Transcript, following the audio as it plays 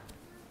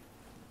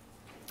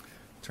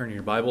Turn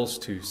your Bibles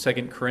to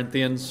 2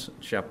 Corinthians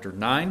chapter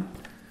 9.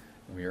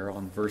 We are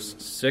on verse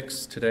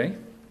 6 today.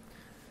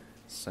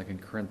 2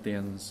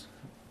 Corinthians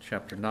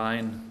chapter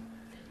 9.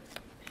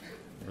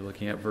 We're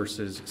looking at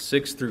verses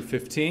 6 through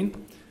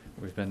 15.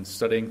 We've been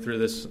studying through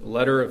this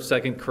letter of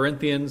 2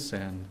 Corinthians,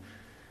 and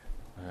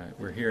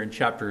we're here in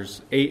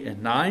chapters 8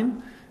 and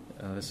 9.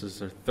 This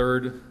is our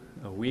third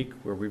week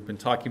where we've been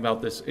talking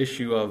about this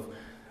issue of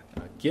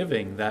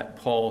giving that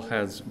Paul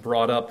has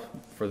brought up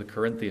for the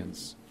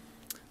Corinthians.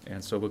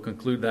 And so we'll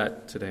conclude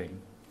that today.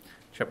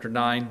 Chapter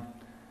 9,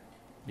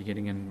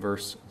 beginning in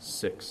verse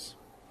 6.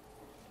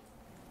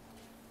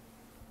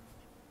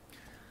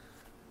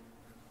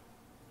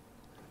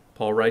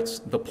 Paul writes,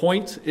 "The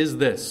point is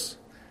this: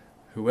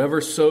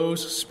 whoever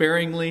sows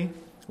sparingly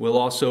will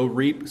also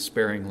reap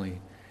sparingly,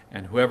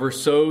 and whoever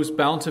sows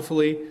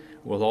bountifully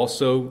will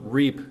also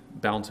reap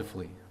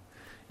bountifully.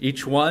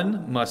 Each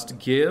one must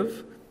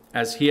give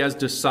as he has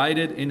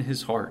decided in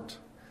his heart,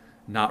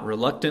 not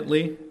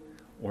reluctantly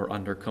or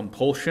under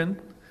compulsion,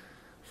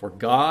 for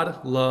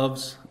God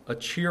loves a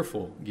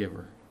cheerful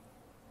giver.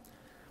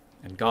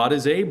 And God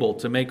is able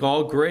to make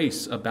all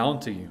grace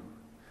abound to you,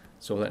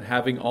 so that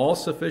having all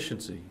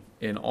sufficiency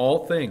in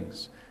all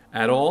things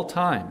at all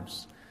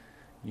times,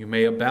 you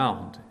may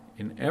abound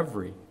in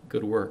every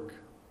good work.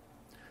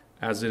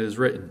 As it is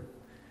written,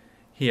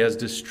 He has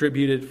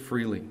distributed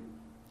freely,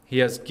 He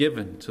has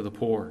given to the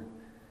poor,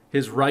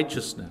 His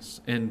righteousness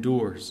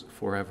endures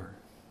forever.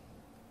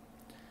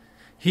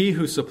 He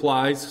who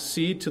supplies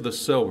seed to the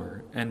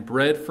sower and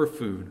bread for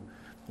food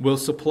will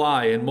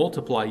supply and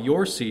multiply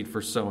your seed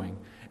for sowing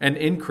and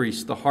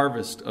increase the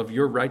harvest of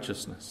your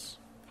righteousness.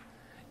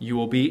 You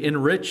will be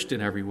enriched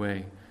in every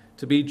way,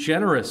 to be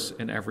generous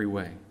in every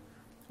way,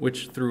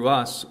 which through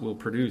us will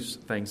produce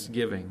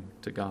thanksgiving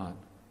to God.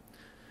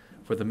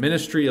 For the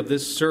ministry of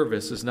this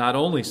service is not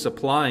only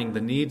supplying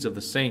the needs of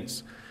the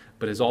saints,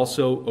 but is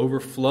also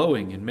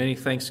overflowing in many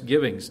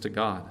thanksgivings to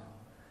God.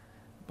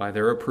 By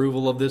their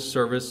approval of this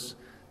service,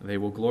 they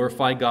will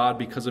glorify God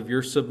because of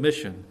your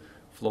submission,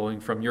 flowing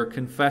from your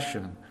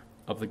confession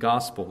of the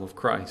gospel of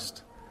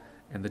Christ,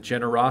 and the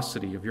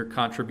generosity of your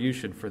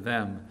contribution for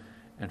them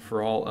and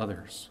for all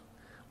others,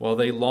 while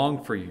they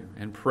long for you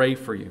and pray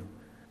for you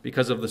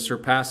because of the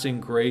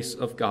surpassing grace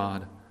of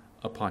God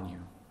upon you.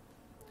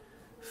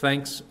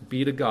 Thanks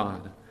be to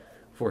God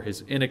for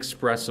His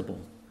inexpressible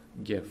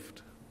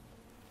gift."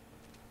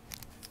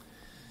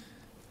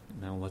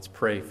 Now let's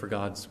pray for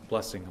God's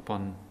blessing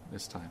upon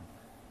this time.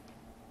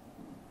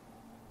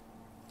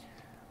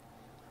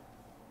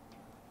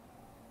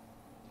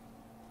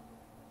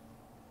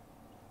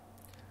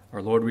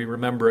 Our Lord, we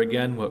remember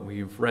again what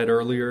we've read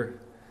earlier,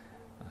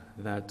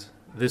 that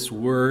this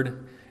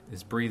word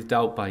is breathed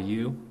out by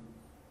you,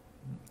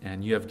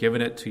 and you have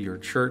given it to your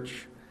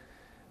church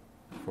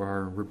for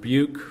our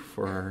rebuke,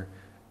 for our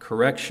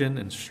correction,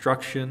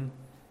 instruction,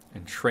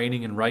 and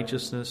training in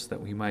righteousness,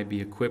 that we might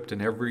be equipped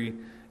in every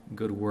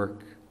good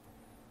work.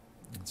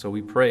 And so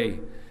we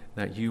pray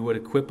that you would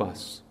equip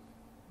us.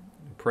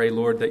 We pray,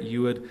 Lord, that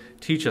you would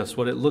teach us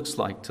what it looks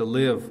like to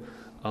live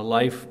a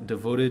life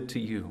devoted to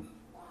you.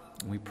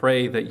 We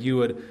pray that you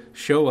would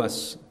show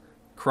us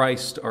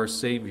Christ our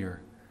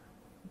Savior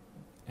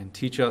and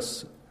teach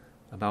us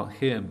about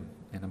Him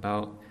and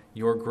about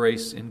your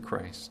grace in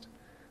Christ.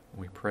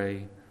 We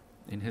pray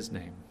in His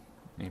name.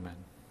 Amen.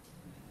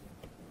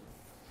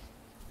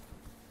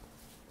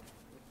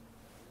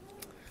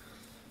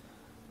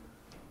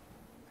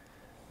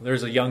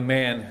 There's a young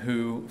man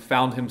who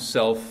found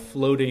himself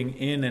floating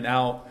in and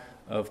out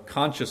of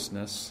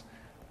consciousness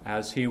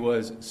as he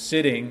was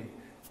sitting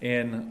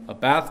in a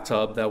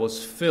bathtub that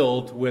was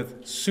filled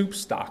with soup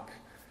stock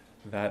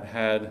that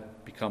had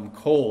become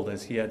cold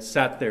as he had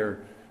sat there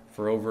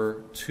for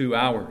over 2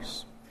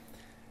 hours.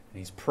 And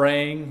he's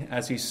praying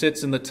as he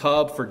sits in the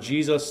tub for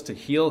Jesus to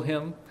heal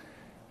him.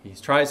 He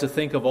tries to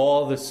think of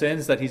all the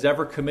sins that he's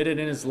ever committed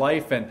in his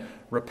life and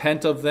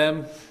repent of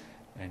them.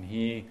 And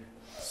he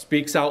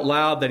speaks out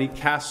loud that he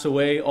casts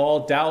away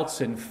all doubts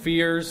and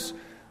fears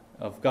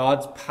of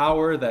God's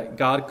power, that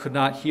God could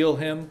not heal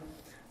him.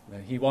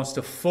 That he wants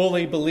to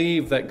fully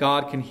believe that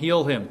God can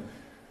heal him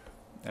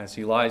as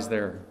he lies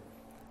there.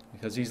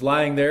 Because he's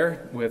lying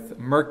there with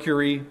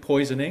mercury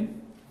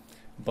poisoning,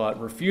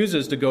 but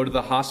refuses to go to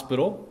the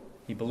hospital.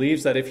 He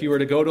believes that if he were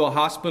to go to a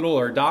hospital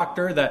or a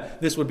doctor, that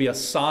this would be a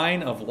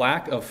sign of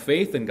lack of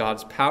faith in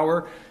God's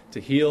power to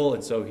heal.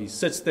 And so he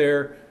sits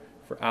there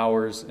for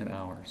hours and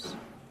hours.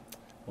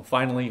 Well,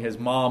 finally, his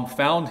mom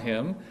found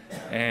him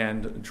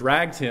and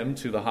dragged him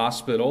to the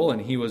hospital,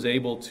 and he was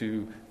able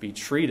to be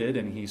treated,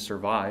 and he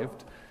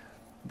survived.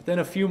 But then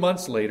a few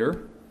months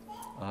later,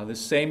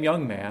 this same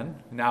young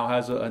man now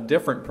has a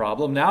different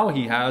problem. Now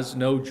he has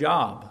no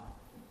job,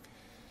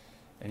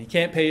 and he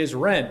can't pay his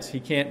rent. He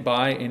can't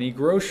buy any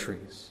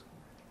groceries.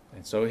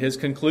 And so his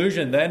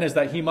conclusion then is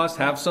that he must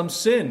have some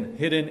sin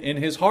hidden in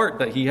his heart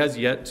that he has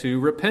yet to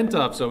repent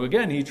of. So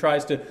again, he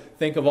tries to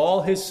think of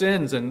all his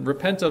sins and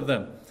repent of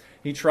them.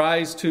 He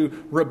tries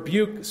to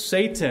rebuke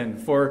Satan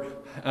for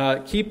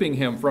keeping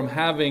him from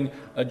having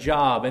a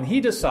job. And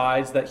he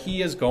decides that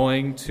he is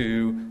going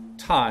to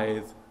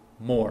tithe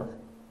more.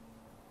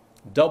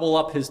 Double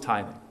up his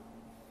tithing.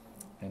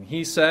 And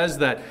he says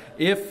that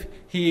if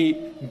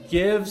he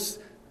gives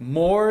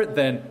more,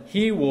 then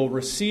he will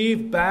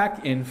receive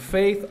back in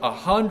faith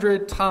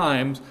 100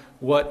 times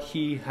what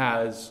he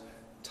has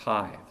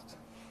tithed.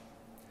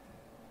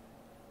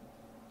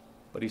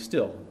 But he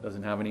still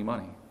doesn't have any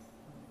money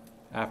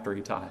after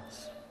he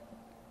tithes.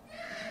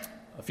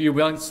 A few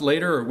months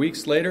later or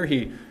weeks later,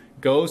 he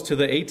goes to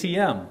the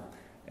ATM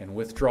and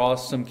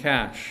withdraws some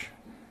cash.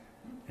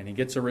 And he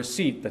gets a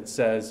receipt that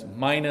says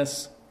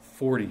minus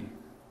 40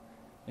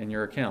 in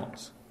your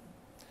account.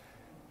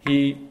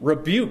 He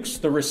rebukes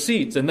the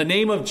receipts in the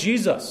name of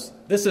Jesus.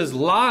 This is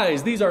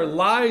lies. These are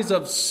lies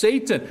of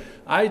Satan.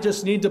 I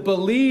just need to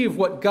believe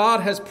what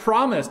God has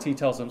promised, he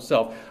tells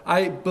himself.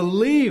 I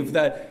believe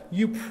that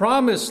you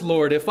promised,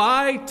 Lord, if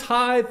I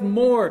tithe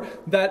more,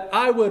 that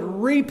I would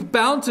reap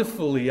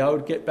bountifully. I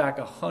would get back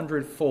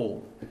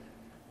 100-fold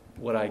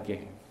what I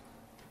gave.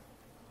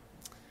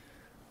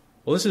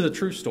 Well, this is a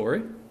true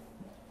story.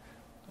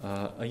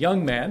 A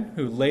young man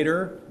who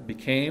later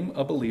became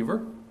a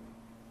believer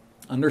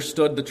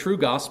understood the true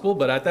gospel,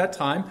 but at that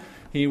time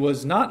he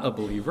was not a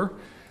believer.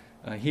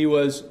 He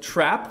was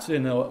trapped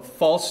in a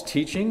false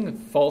teaching, a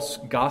false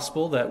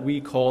gospel that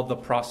we call the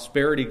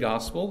prosperity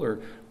gospel or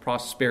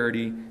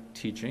prosperity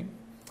teaching.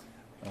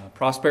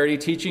 Prosperity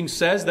teaching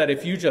says that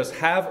if you just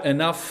have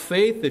enough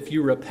faith, if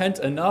you repent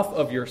enough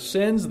of your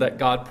sins, that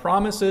God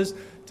promises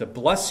to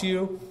bless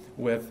you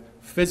with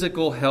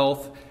physical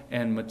health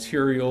and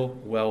material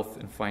wealth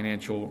and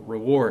financial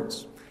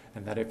rewards.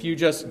 And that if you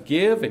just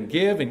give and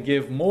give and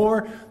give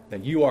more,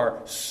 that you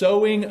are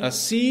sowing a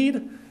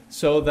seed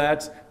so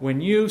that when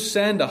you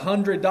send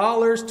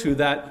 $100 to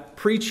that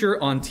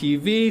preacher on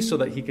TV so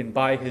that he can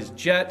buy his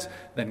jet,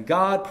 then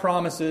God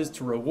promises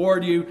to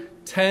reward you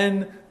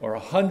 10 or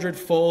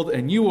 100-fold,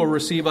 and you will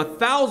receive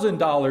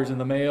 $1,000 in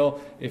the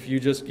mail if you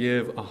just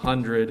give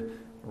 100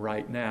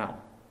 right now.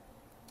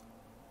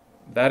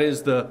 That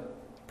is the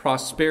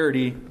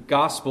prosperity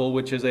gospel,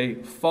 which is a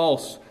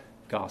false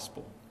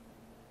gospel.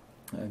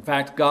 In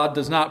fact, God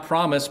does not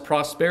promise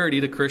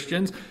prosperity to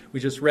Christians. We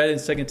just read in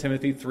 2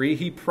 Timothy 3,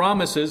 he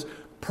promises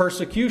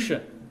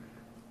persecution.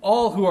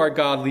 All who are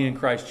godly in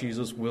Christ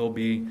Jesus will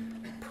be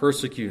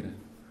persecuted.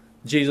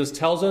 Jesus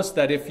tells us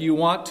that if you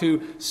want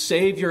to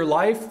save your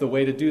life, the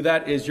way to do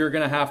that is you're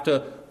going to have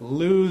to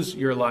lose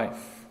your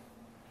life.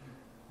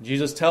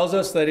 Jesus tells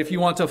us that if you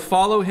want to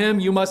follow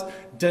him, you must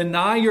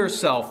deny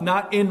yourself,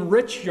 not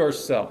enrich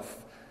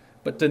yourself,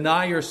 but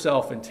deny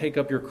yourself and take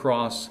up your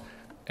cross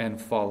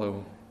and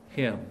follow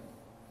him.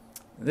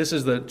 This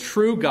is the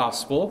true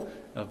gospel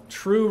of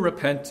true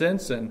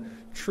repentance and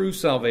true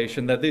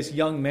salvation that this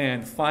young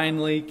man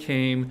finally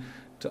came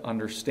to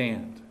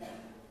understand.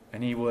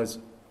 And he was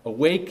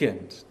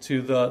awakened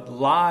to the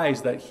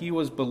lies that he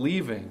was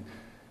believing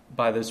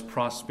by this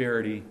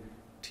prosperity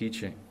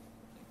teaching.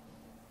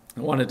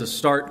 I wanted to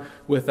start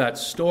with that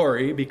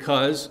story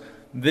because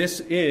this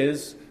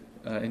is,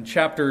 in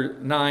chapter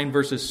 9,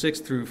 verses 6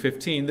 through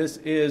 15, this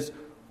is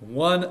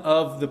one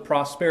of the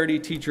prosperity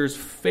teacher's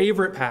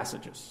favorite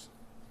passages,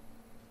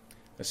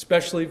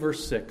 especially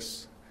verse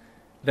 6,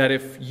 that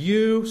if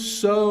you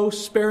sow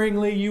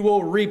sparingly, you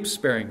will reap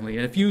sparingly.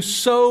 And if you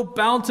sow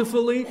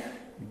bountifully,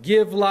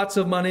 give lots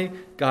of money,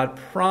 God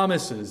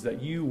promises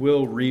that you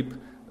will reap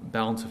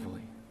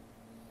bountifully.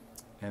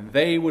 And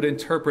they would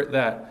interpret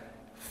that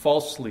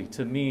falsely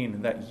to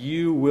mean that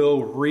you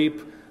will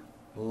reap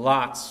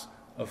lots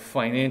of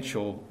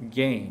financial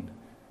gain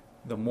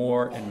the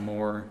more and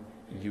more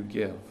you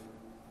give.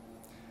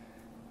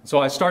 So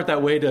I start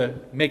that way to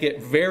make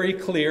it very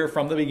clear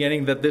from the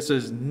beginning that this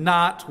is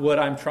not what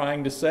I'm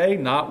trying to say,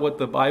 not what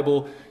the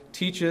Bible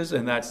teaches,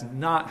 and that's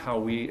not how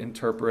we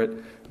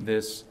interpret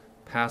this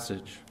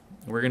passage.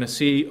 We're going to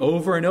see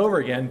over and over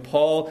again,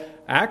 Paul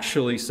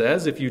actually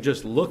says, if you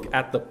just look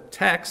at the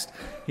text,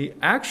 he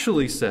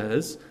actually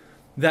says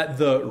that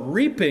the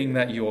reaping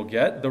that you will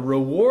get, the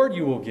reward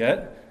you will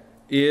get,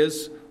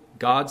 is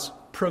God's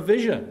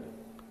provision.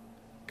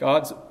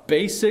 God's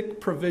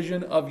basic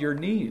provision of your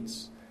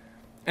needs.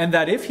 And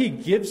that if he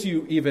gives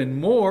you even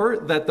more,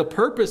 that the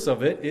purpose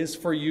of it is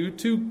for you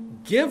to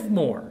give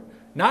more.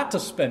 Not to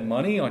spend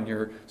money on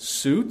your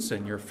suits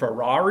and your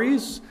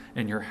Ferraris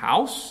and your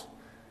house.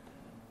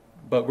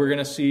 But we're going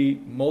to see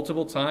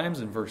multiple times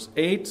in verse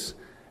 8,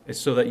 it's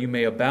so that you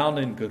may abound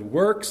in good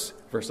works.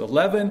 Verse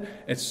 11,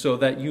 it's so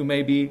that you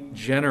may be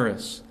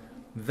generous.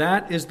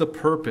 That is the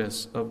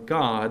purpose of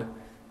God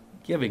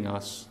giving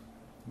us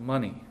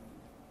money.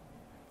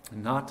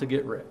 Not to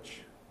get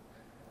rich,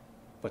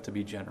 but to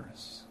be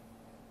generous.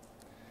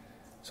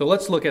 So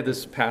let's look at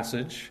this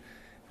passage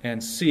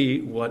and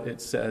see what it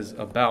says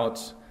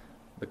about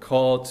the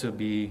call to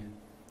be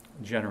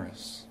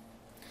generous.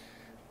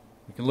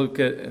 We can look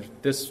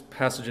at this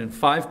passage in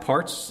 5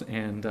 parts,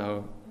 and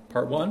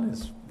part 1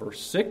 is verse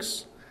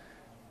 6,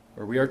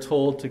 where we are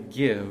told to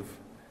give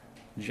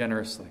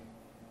generously.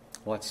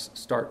 Let's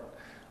start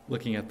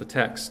looking at the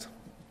text.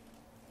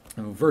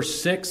 In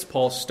verse 6,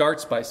 Paul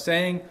starts by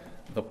saying,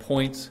 the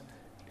point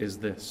is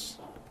this.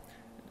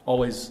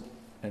 Always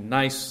a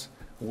nice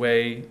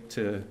way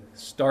to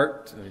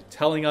start,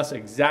 telling us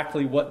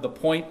exactly what the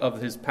point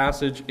of his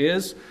passage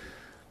is.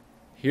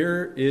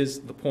 Here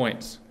is the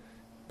point.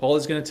 Paul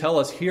is going to tell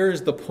us, here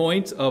is the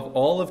point of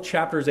all of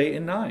chapters 8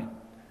 and 9.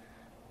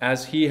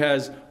 As he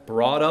has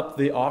brought up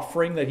the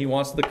offering that he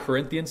wants the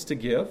Corinthians to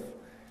give,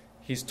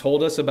 he's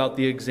told us about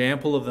the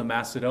example of the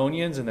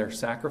Macedonians and their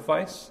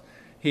sacrifice.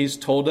 He's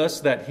told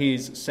us that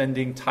he's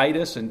sending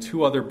Titus and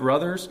 2 other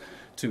brothers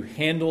to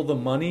handle the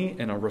money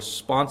in a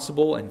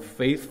responsible and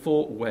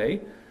faithful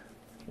way.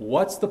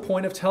 What's the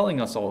point of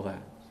telling us all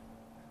that?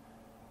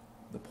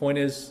 The point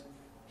is,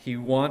 he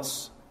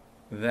wants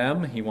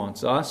them, he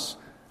wants us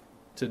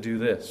to do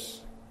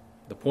this.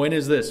 The point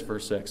is this,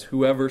 verse 6,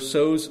 whoever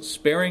sows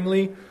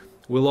sparingly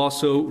will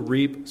also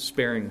reap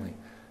sparingly.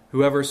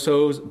 Whoever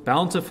sows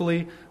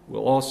bountifully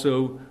will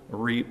also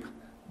reap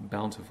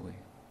bountifully.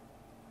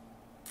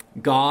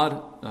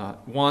 God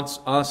wants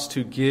us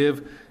to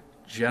give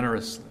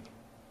generously.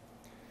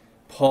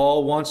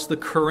 Paul wants the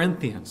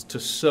Corinthians to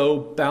sow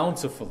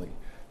bountifully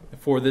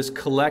for this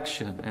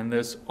collection and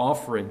this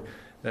offering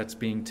that's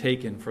being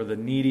taken for the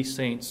needy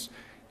saints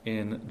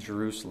in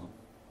Jerusalem.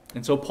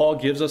 And so Paul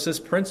gives us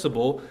this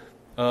principle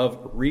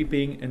of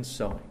reaping and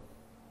sowing.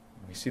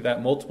 We see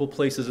that multiple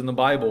places in the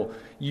Bible.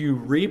 You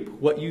reap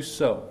what you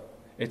sow.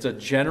 It's a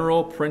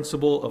general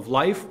principle of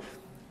life.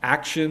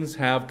 Actions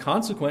have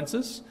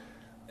consequences.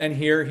 And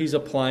here he's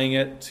applying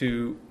it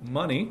to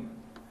money,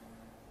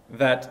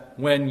 that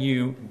when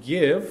you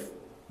give,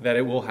 that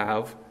it will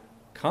have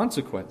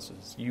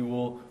consequences. You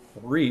will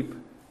reap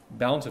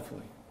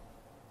bountifully.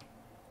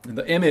 And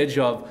the image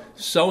of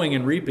sowing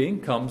and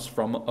reaping comes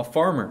from a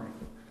farmer.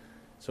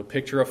 So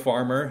picture a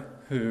farmer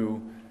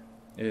who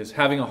is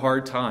having a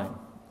hard time.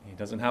 He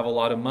doesn't have a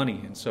lot of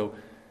money, and so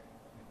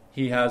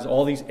he has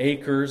all these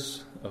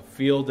acres of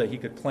field that he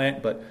could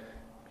plant, but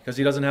because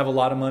he doesn't have a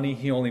lot of money,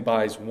 he only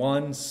buys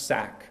 1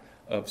 sack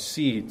of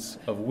seeds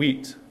of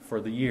wheat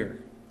for the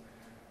year.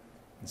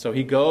 And so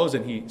he goes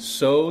and he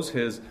sows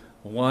his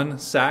 1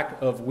 sack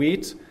of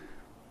wheat,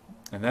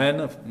 and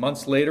then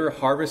months later,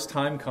 harvest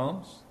time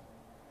comes,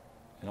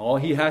 and all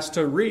he has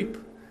to reap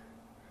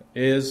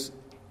is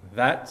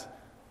that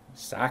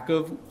sack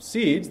of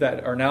seeds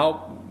that are now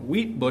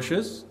wheat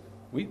bushes,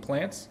 wheat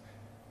plants.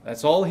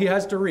 That's all he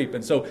has to reap.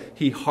 And so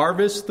he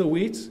harvests the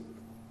wheat.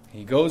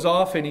 He goes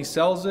off and he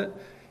sells it.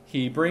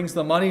 He brings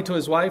the money to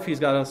his wife. He's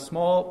got a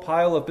small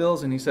pile of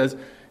bills and he says,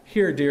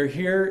 "Here, dear,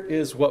 here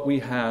is what we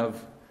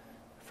have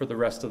for the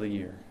rest of the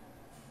year."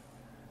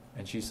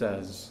 And she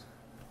says,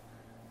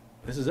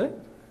 "This is it?"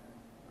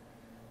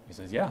 He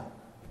says, "Yeah."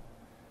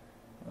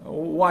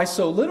 "Why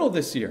so little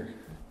this year?"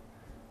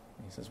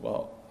 He says,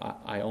 "Well,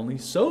 I only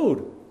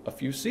sowed a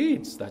few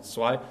seeds. That's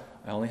why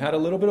I only had a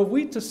little bit of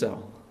wheat to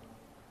sell."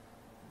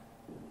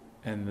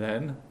 And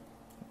then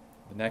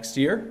the next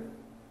year,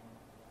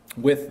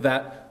 with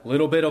that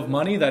little bit of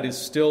money that is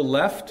still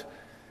left,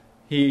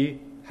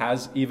 he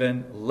has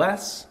even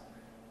less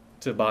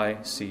to buy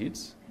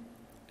seeds.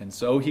 And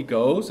so he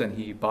goes and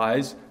he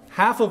buys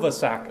half of a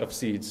sack of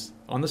seeds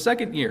on the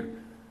second year.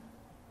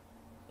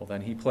 Well,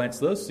 then he plants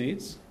those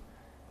seeds.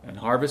 And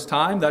harvest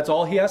time, that's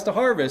all he has to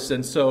harvest.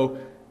 And so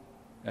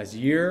as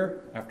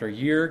year after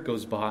year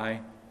goes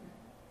by,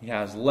 he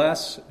has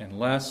less and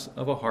less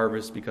of a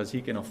harvest because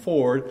he can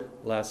afford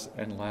less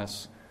and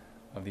less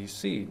of these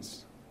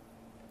seeds.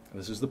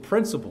 This is the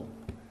principle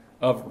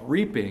of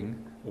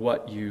reaping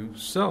what you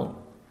sow.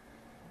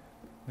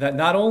 That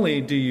not only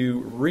do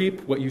you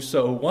reap what you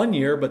sow one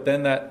year, but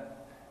then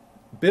that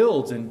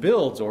builds and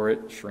builds, or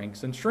it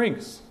shrinks and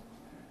shrinks.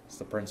 It's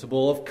the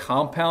principle of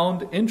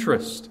compound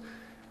interest.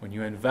 When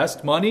you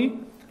invest money,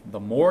 the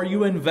more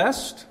you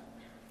invest,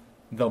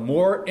 the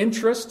more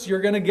interest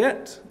you're going to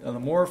get, and the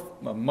more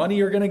money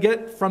you're going to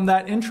get from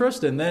that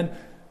interest, and then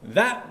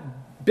that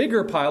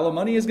bigger pile of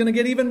money is going to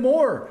get even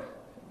more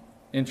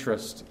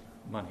interest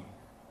money.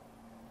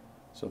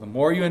 So the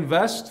more you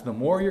invest, the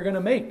more you're going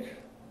to make.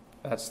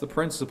 That's the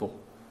principle.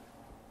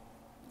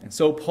 And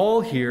so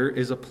Paul here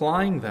is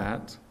applying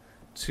that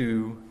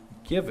to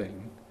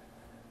giving,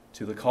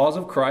 to the cause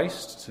of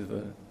Christ, to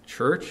the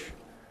church,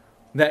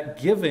 that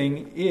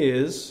giving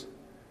is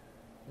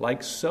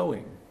like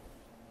sowing.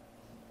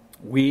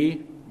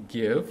 We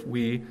give,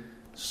 we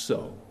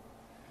sow.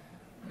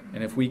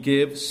 And if we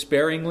give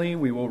sparingly,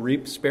 we will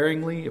reap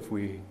sparingly. If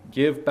we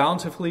give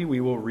bountifully, we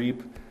will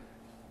reap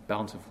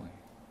bountifully.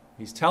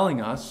 He's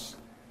telling us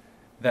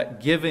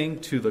that giving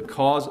to the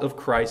cause of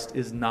Christ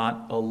is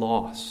not a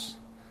loss.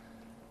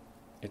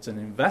 It's an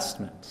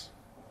investment.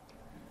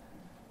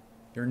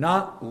 You're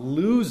not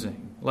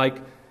losing.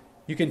 Like,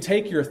 you can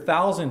take your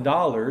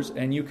 $1,000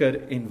 and you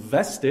could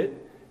invest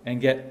it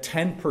and get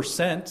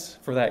 10%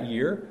 for that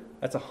year.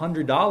 That's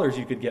 $100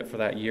 you could get for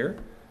that year.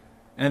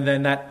 And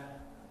then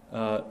that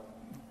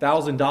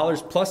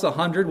 $1,000 plus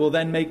 100 will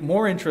then make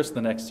more interest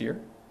the next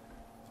year.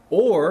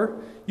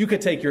 Or you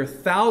could take your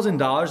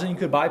 $1,000 and you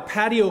could buy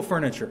patio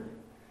furniture.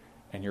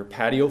 And your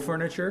patio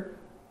furniture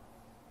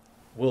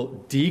will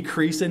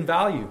decrease in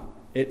value.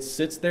 It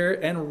sits there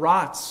and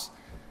rots.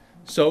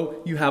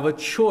 So you have a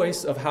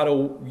choice of how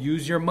to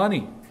use your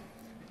money.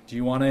 Do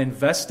you want to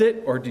invest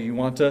it, or do you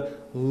want to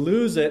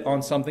lose it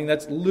on something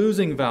that's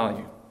losing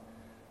value?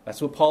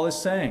 That's what Paul is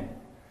saying.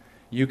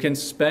 You can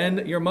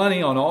spend your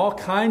money on all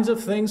kinds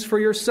of things for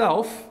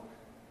yourself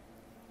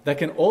that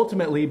can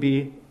ultimately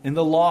be in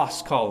the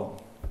loss column.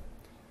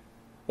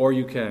 Or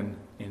you can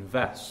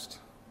invest.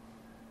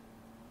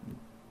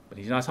 But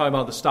he's not talking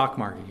about the stock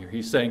market here.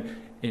 He's saying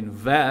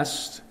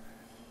invest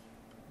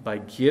by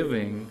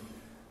giving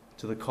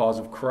to the cause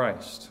of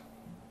Christ.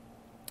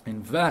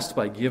 Invest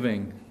by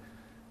giving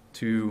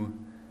to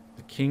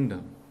the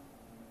kingdom.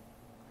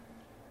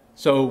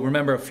 So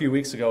remember a few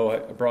weeks ago I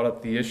brought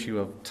up the issue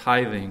of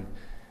tithing,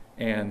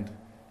 and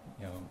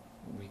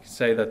we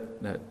say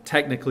that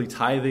technically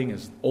tithing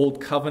is old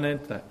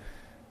covenant, that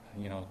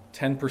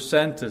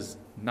 10% is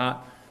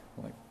not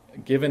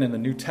given in the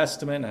New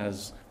Testament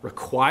as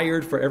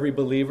required for every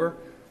believer.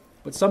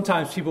 But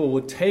sometimes people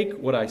would take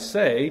what I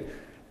say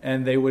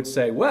and they would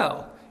say,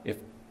 well, if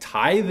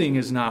tithing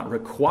is not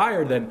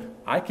required, then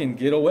I can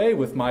get away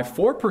with my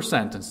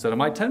 4% instead of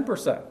my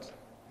 10%.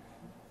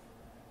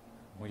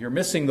 Well, you're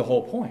missing the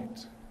whole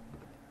point.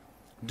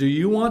 Do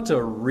you want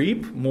to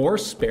reap more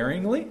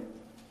sparingly?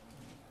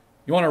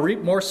 You want to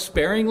reap more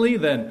sparingly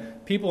than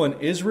people in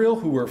Israel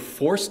who were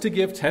forced to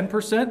give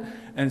 10%,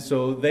 and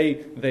so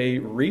they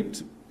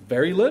reaped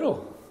very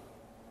little?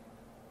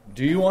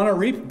 Do you want to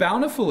reap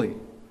bountifully?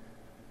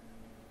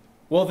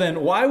 Well,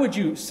 then why would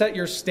you set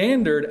your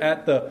standard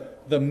at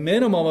the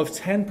minimum of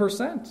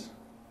 10%?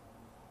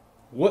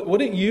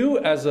 Wouldn't you,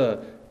 as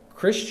a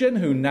Christian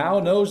who now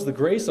knows the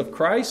grace of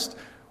Christ,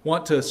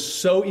 want to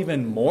sow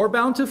even more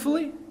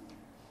bountifully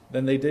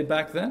than they did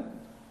back then?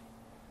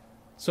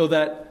 So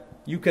that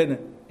you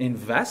can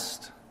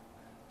invest,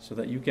 so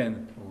that you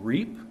can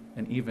reap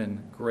an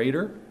even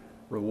greater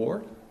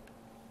reward?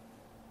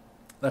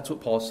 That's what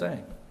Paul's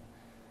saying.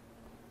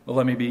 Well,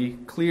 let me be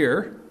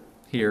clear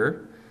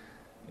here.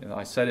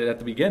 I said it at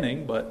the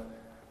beginning, but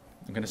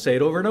I'm going to say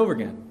it over and over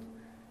again.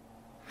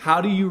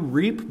 How do you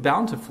reap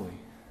bountifully?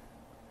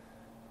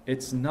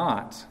 It's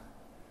not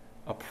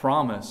a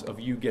promise of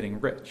you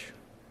getting rich.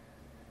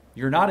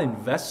 You're not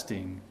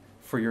investing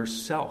for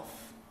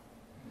yourself.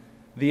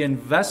 The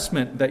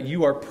investment that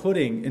you are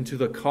putting into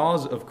the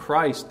cause of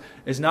Christ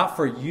is not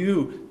for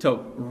you to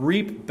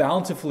reap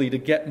bountifully to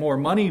get more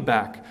money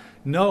back.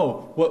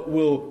 No, what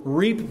will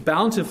reap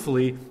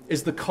bountifully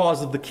is the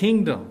cause of the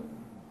kingdom.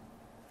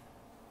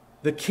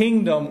 The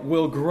kingdom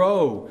will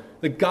grow.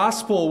 The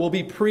gospel will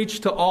be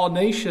preached to all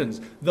nations.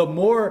 The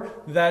more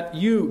that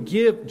you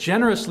give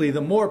generously,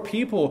 the more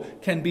people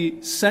can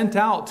be sent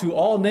out to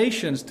all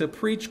nations to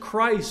preach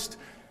Christ.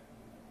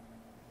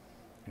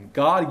 And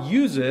God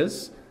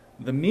uses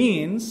the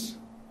means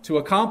to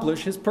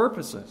accomplish His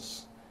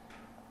purposes.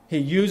 He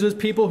uses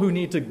people who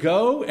need to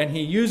go, and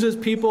He uses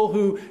people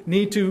who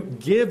need to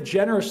give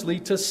generously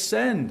to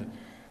send.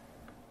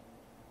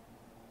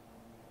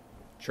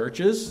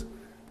 Churches,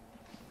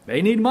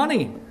 they need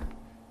money.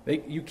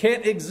 You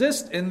can't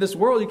exist in this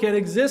world, you can't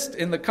exist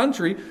in the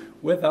country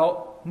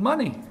without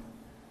money.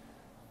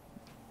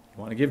 You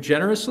want to give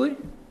generously?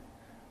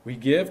 We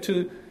give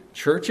to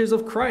churches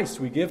of Christ.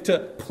 We give to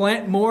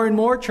plant more and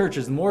more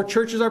churches. The more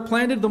churches are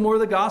planted, the more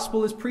the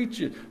gospel is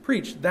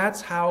preached.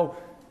 That's how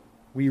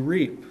we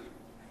reap.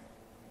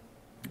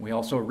 We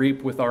also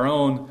reap with our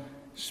own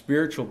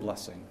spiritual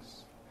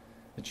blessings.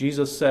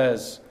 Jesus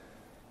says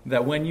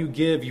that when you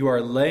give, you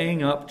are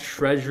laying up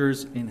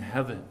treasures in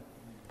heaven.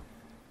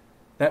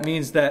 That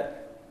means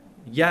that,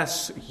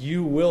 yes,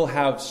 you will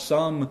have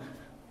some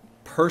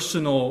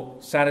personal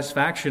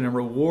satisfaction and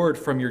reward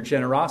from your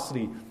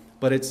generosity,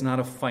 but it's not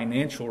a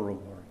financial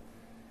reward.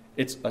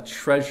 It's a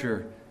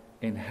treasure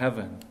in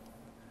heaven.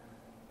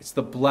 It's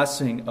the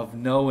blessing of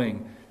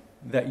knowing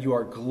that you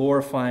are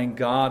glorifying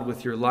God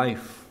with your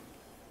life,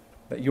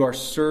 that you are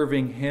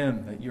serving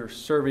Him, that you are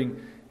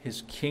serving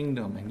His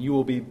kingdom, and you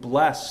will be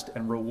blessed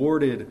and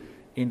rewarded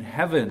in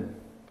heaven,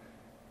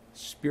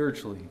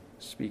 spiritually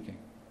speaking.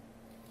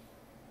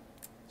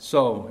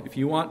 So, if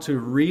you want to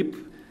reap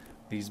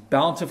these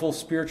bountiful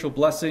spiritual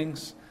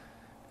blessings,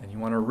 and you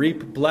want to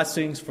reap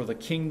blessings for the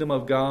kingdom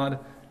of God,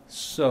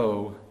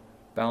 sow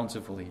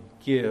bountifully.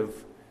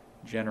 Give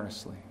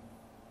generously.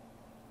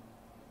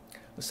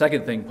 The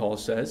second thing Paul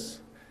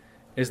says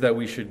is that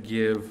we should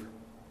give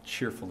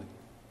cheerfully.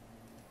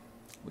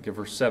 Look at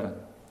verse 7.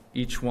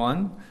 Each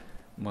one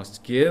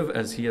must give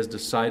as he has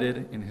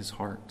decided in his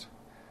heart,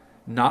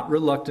 not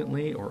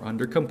reluctantly or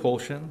under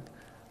compulsion,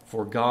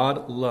 for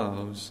God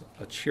loves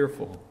a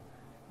cheerful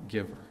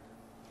giver.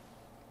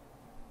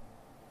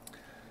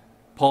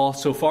 Paul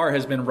so far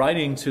has been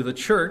writing to the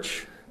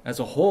church as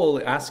a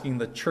whole, asking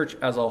the church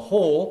as a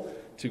whole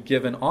to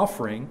give an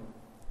offering.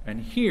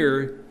 And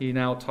here he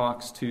now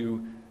talks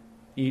to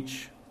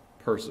each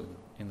person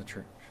in the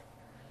church.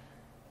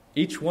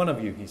 Each one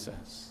of you, he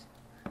says.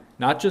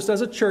 Not just as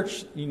a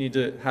church you need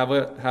to have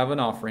an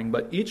offering,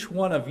 but each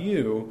one of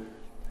you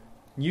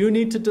You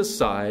need to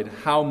decide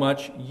how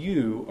much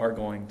you are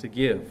going to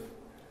give.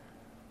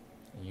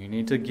 You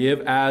need to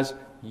give as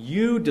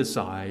you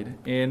decide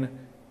in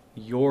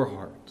your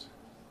heart.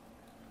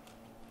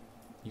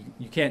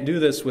 You can't do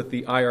this with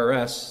the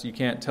IRS. You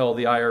can't tell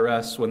the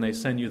IRS when they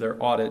send you their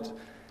audit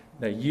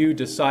that you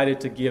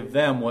decided to give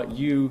them what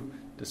you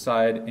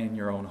decide in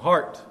your own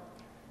heart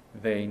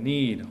they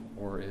need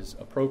or is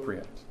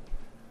appropriate.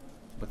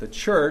 But the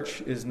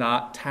church is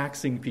not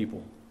taxing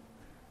people.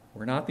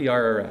 We're not the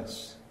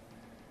IRS.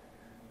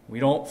 We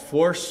don't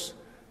force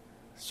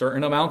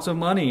certain amounts of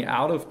money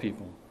out of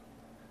people.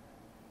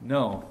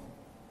 No.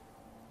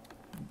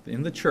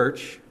 In the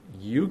church,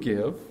 you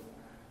give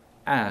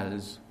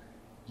as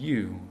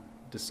you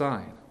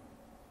decide.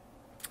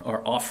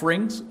 Our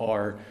offerings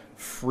are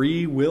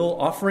free will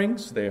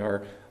offerings. They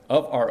are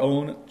of our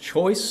own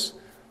choice.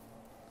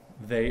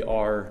 They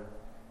are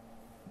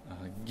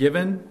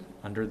given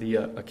under the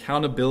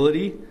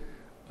accountability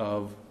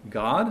of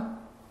God.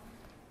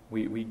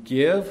 We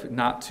give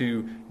not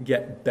to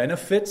get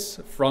benefits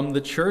from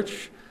the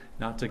church,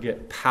 not to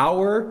get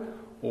power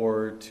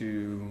or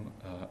to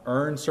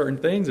earn certain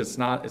things. It's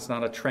not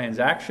a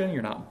transaction.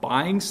 You're not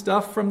buying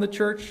stuff from the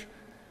church.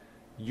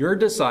 You're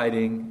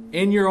deciding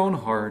in your own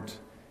heart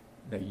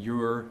that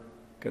you're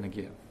going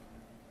to give.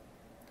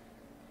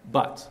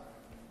 But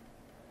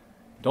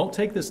don't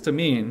take this to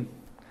mean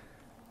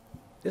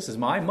this is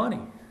my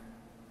money.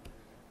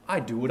 I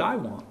do what I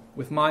want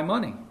with my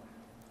money.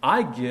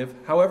 I give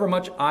however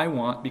much I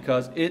want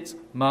because it's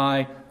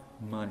my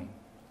money.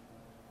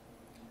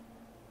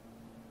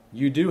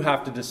 You do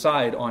have to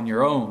decide on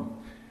your own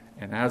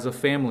and as a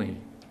family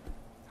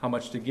how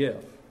much to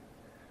give.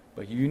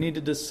 But you need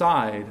to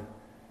decide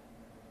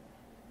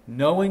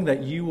knowing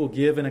that you will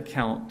give an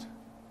account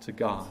to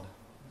God.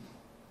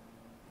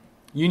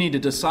 You need to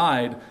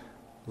decide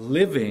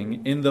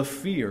living in the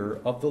fear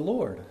of the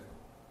Lord.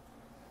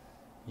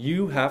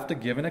 You have to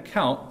give an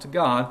account to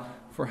God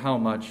for how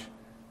much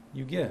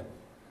you give.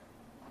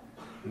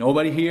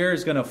 Nobody here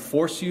is going to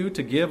force you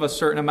to give a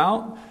certain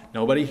amount.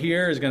 Nobody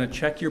here is going to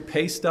check your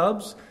pay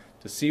stubs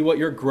to see what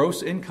your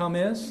gross income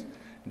is.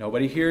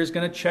 Nobody here is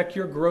going to check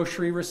your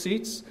grocery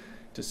receipts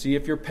to see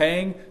if you're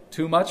paying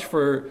too much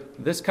for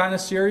this kind of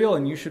cereal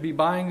and you should be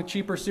buying a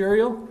cheaper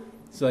cereal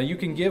so that you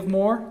can give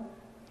more.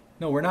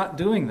 No, we're not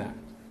doing that.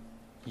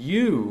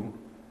 You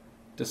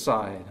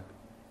decide.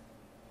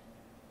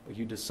 But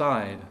you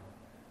decide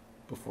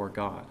before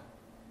God.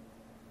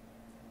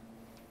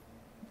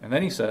 And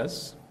then he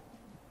says,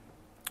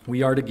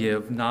 we are to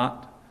give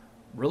not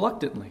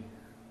reluctantly.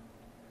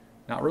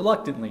 Not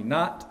reluctantly,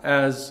 not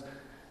as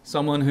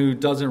someone who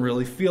doesn't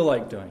really feel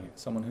like doing it,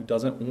 someone who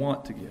doesn't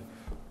want to give.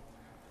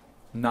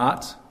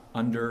 Not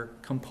under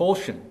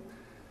compulsion.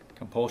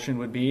 Compulsion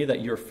would be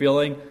that you're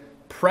feeling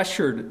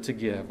pressured to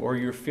give or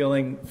you're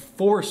feeling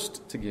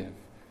forced to give.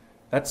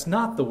 That's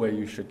not the way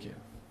you should give.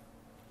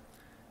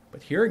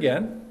 But here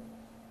again,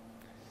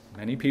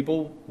 many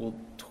people will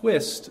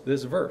twist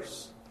this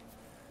verse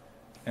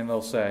and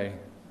they'll say,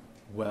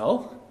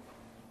 well,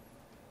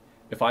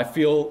 if I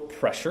feel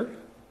pressure,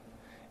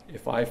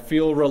 if I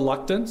feel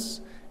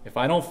reluctance, if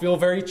I don't feel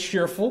very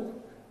cheerful,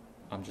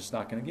 I'm just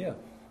not going to give.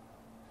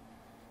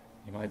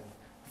 You might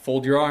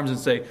fold your arms and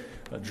say,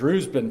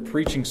 Drew's been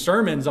preaching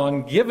sermons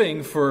on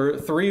giving for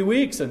 3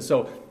 weeks, and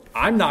so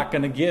I'm not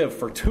going to give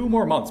for 2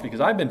 more months because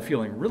I've been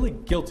feeling really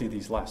guilty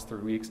these last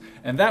 3 weeks,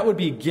 and that would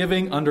be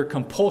giving under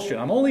compulsion.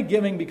 I'm only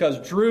giving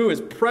because Drew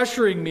is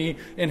pressuring me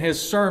in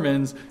his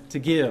sermons to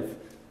give.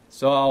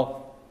 So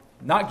I'll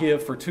not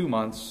give for 2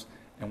 months,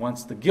 and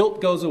once the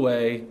guilt goes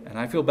away and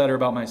I feel better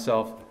about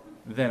myself,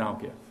 then I'll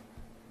give.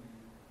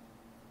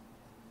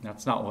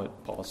 That's not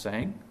what Paul's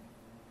saying.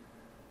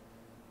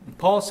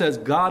 Paul says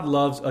God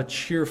loves a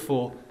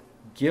cheerful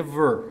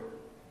giver.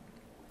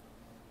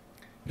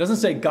 It doesn't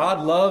say God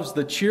loves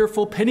the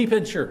cheerful penny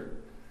pincher,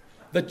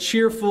 the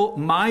cheerful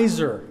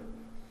miser.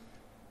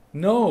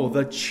 No,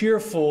 the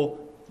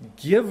cheerful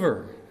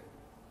giver.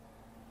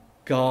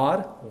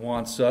 God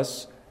wants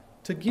us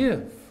to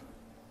give.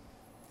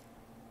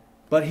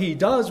 But he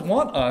does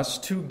want us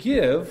to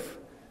give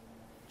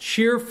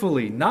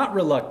cheerfully, not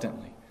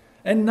reluctantly,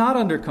 and not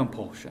under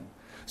compulsion.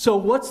 So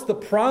what's the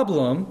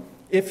problem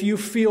if you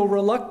feel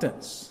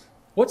reluctance?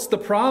 What's the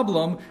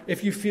problem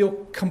if you feel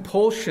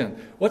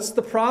compulsion? What's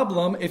the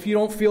problem if you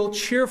don't feel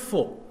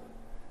cheerful?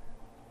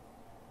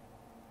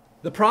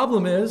 The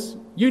problem is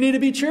you need to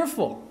be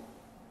cheerful.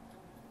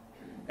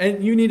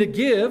 And you need to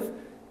give,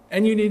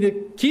 and you need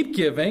to keep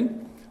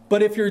giving.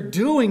 But if you're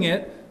doing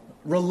it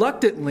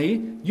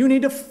reluctantly, you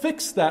need to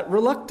fix that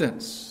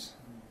reluctance.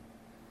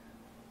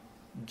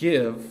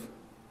 Give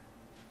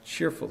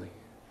cheerfully.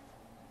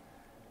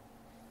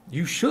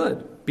 You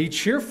should be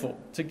cheerful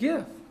to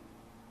give.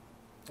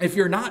 If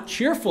you're not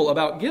cheerful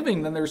about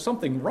giving, then there's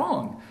something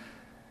wrong.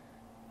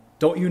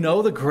 Don't you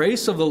know the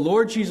grace of the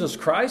Lord Jesus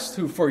Christ,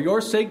 who for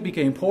your sake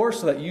became poor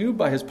so that you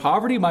by his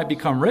poverty might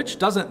become rich?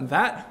 Doesn't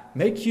that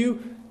make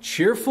you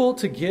cheerful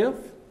to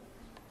give?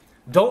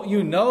 Don't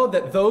you know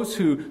that those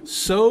who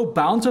sow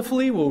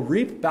bountifully will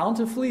reap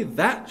bountifully?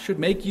 That should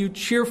make you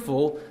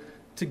cheerful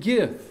to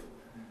give.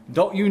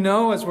 Don't you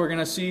know, as we're going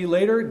to see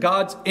later,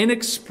 God's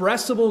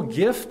inexpressible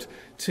gift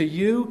to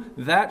you?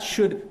 That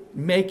should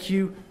make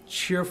you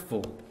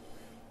cheerful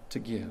to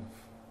give.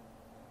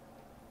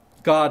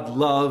 God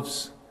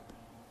loves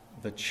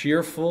the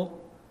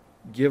cheerful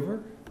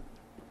giver.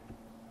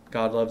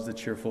 God loves the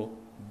cheerful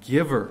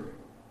giver,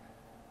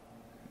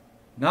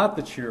 not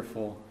the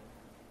cheerful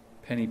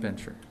penny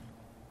pincher.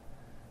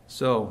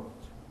 So,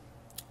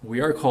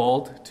 we are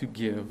called to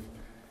give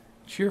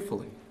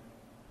cheerfully.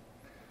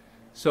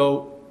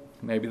 So,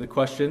 maybe the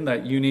question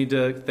that you need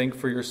to think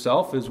for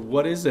yourself is,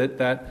 what is it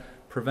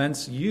that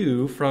prevents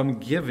you from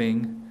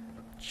giving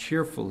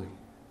cheerfully?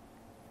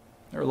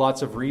 There are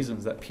lots of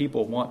reasons that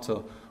people want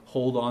to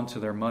hold on to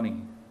their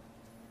money.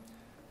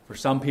 For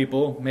some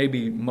people,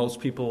 maybe most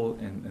people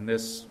in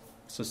this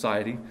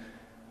society,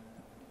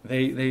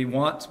 they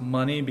want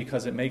money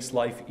because it makes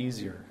life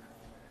easier.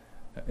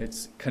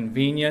 It's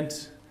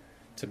convenient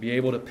to be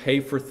able to pay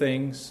for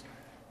things,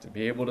 to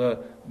be able to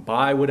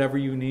buy whatever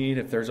you need.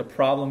 If there's a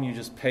problem, you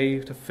just pay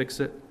to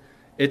fix it.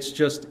 It's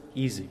just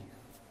easy.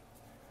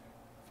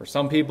 For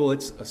some people,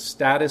 it's a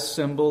status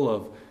symbol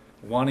of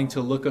wanting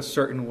to look a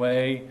certain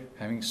way,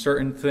 having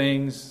certain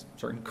things,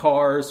 certain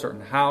cars,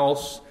 certain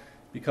house,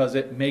 because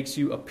it makes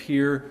you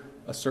appear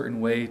a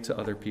certain way to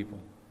other people.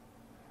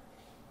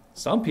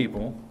 Some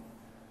people,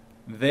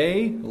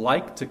 they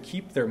like to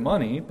keep their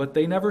money, but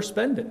they never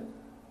spend it.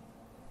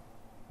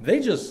 They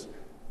just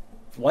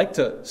like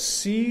to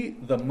see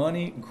the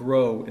money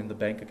grow in the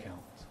bank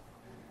account.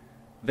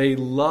 They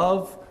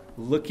love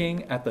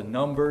looking at the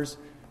numbers,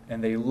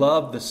 and they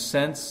love the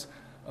sense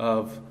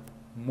of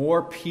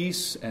more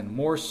peace and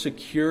more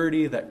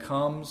security that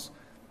comes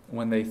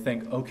when they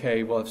think,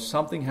 okay, well, if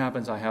something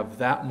happens, I have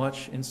that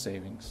much in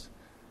savings.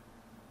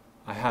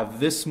 I have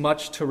this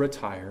much to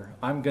retire.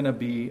 I'm going to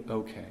be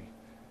okay.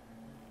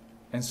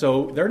 And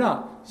so they're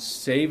not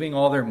saving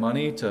all their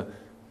money to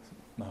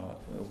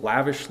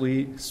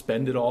lavishly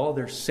spend it all.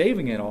 They're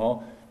saving it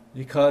all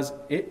because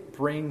it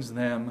brings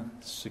them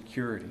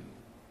security.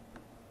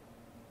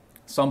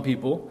 Some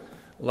people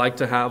like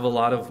to have a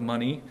lot of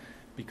money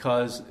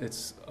because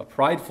it's a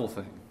prideful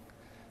thing,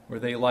 where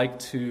they like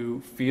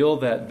to feel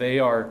that they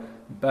are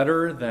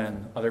better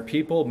than other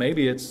people.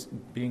 Maybe it's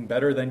being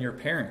better than your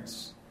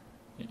parents.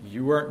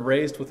 You weren't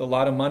raised with a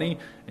lot of money,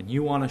 and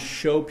you want to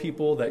show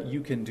people that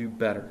you can do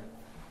better.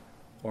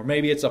 Or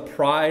maybe it's a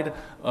pride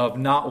of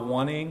not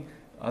wanting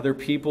other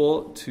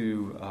people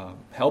to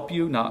help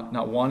you,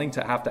 not wanting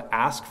to have to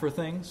ask for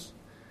things.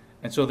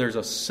 And so there's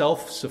a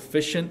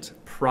self-sufficient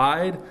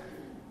pride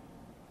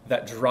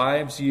that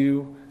drives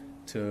you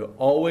to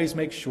always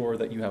make sure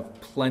that you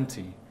have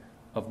plenty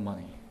of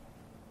money.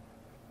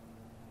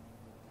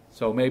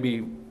 So maybe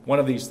one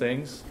of these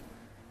things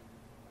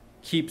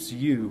keeps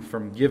you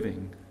from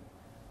giving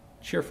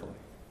cheerfully.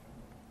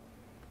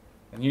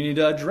 And you need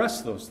to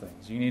address those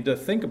things. You need to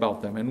think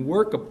about them and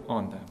work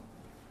on them.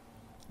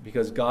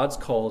 Because God's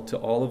call to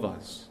all of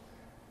us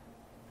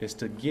is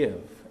to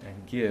give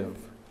and give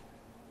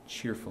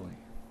cheerfully.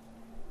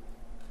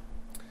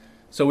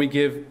 So we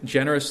give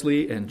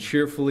generously and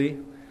cheerfully.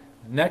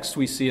 Next,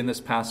 we see in this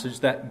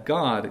passage that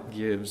God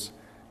gives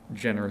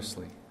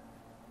generously.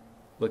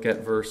 Look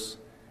at verse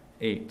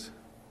 8.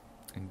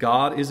 And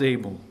God is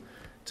able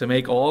to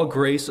make all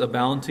grace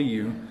abound to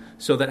you,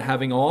 so that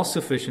having all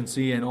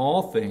sufficiency in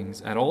all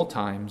things at all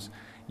times,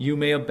 you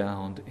may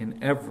abound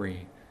in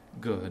every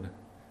good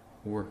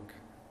work.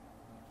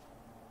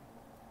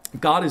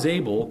 God is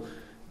able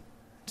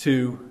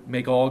to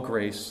make all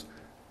grace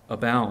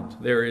abound.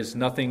 There is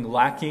nothing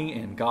lacking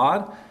in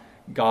God.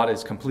 God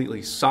is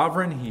completely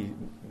sovereign. He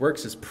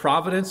works his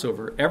providence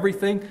over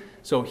everything.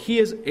 So he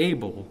is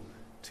able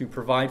to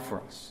provide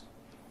for us.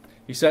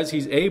 He says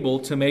he's able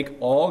to make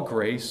all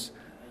grace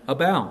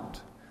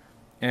abound.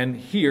 And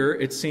here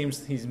it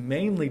seems he's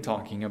mainly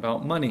talking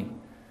about money,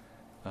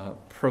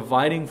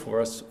 providing for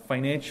us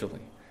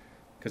financially.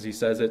 Because he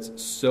says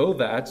it's so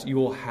that you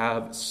will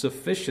have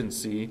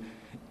sufficiency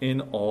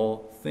in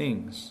all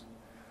things.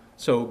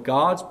 So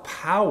God's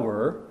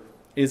power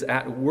is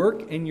at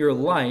work in your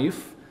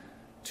life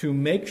to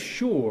make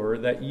sure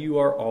that you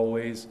are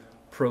always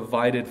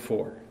provided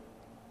for.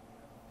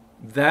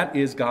 That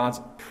is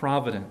God's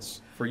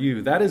providence for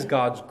you. That is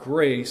God's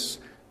grace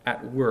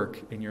at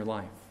work in your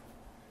life.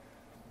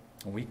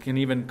 We can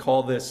even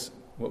call this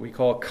what we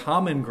call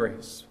common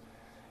grace,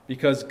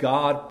 because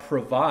God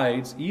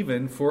provides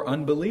even for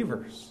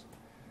unbelievers.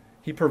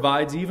 He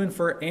provides even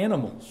for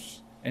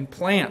animals and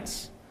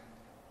plants.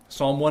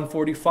 Psalm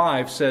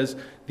 145 says,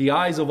 "The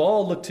eyes of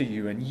all look to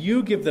you, and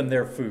you give them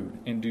their food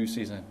in due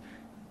season.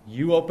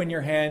 You open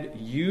your hand,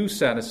 you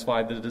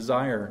satisfy the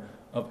desire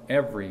of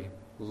every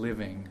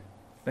living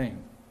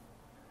thing."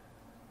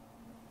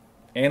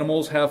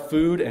 Animals have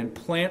food and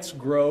plants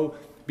grow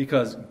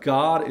because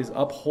God is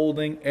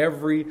upholding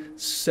every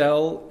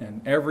cell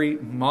and every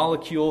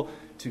molecule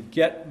to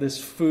get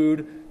this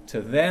food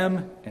to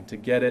them and to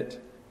get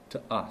it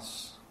to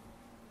us.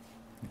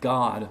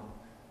 God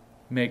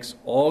makes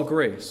all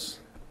grace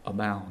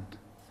abound.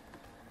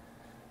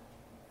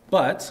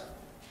 But,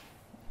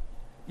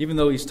 even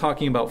though he's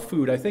talking about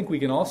food, I think we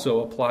can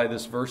also apply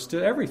this verse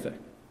to everything.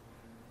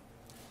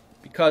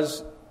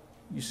 Because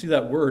you see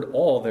that word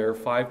all there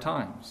 5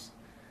 times.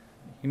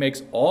 He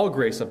makes all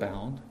grace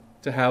abound,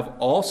 to have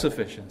all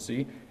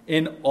sufficiency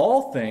in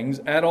all things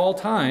at all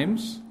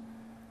times,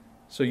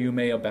 so you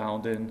may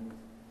abound in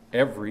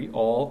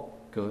all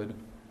good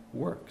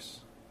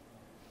works.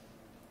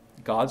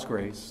 God's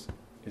grace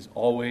is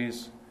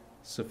always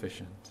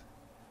sufficient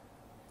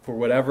for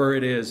whatever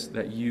it is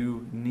that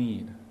you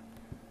need.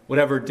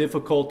 Whatever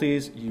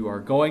difficulties you are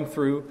going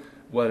through,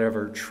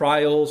 whatever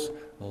trials,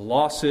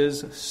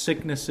 losses,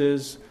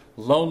 sicknesses,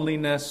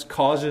 loneliness,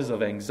 causes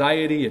of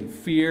anxiety and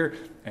fear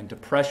and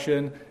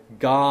depression,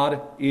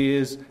 God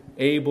is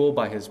able,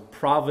 by His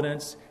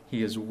providence,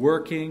 He is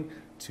working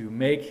to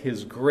make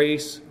His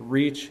grace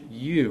reach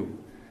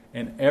you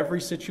in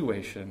every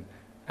situation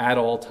at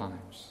all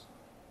times.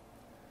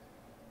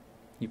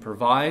 He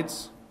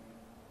provides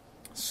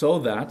so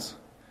that,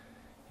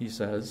 he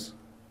says,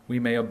 we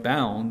may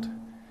abound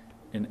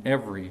in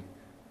every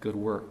good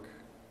work.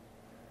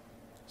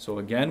 So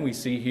again, we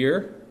see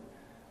here,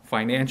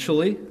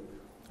 financially,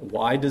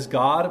 why does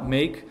God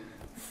make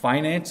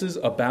finances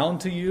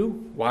abound to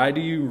you? Why do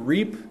you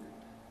reap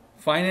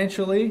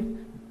financially?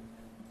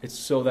 It's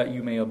so that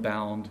you may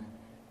abound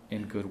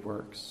in good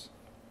works.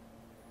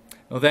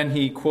 Well, then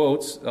he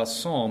quotes a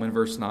psalm in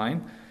verse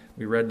 9.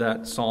 We read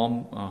that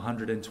Psalm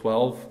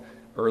 112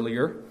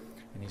 earlier,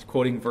 and he's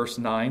quoting verse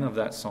 9 of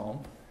that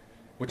psalm,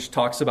 which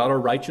talks about a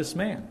righteous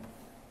man.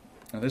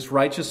 Now, this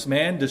righteous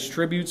man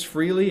distributes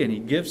freely, and he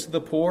gives to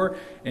the poor,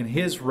 and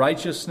his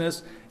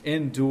righteousness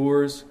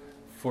endures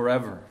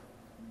forever.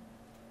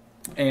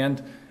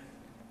 And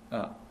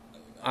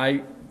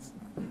I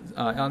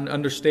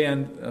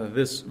understand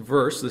this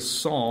verse, this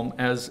psalm,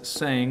 as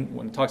saying,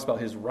 when it talks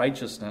about his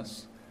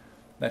righteousness,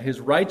 that his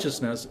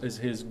righteousness is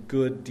his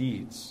good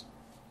deeds,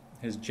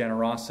 his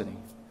generosity.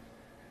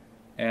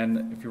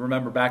 And if you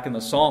remember back in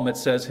the psalm, it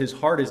says his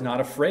heart is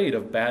not afraid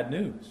of bad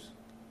news.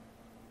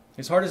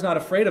 His heart is not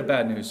afraid of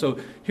bad news. So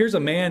here's a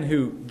man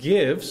who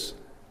gives,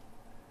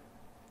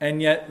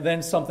 and yet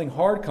then something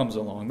hard comes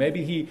along.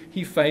 Maybe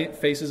he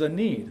faces a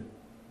need.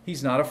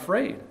 He's not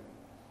afraid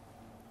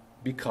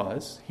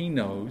because he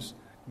knows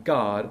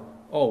God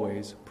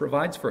always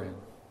provides for him.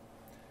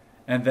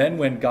 And then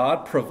when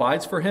God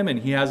provides for him and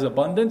he has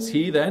abundance,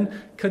 he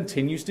then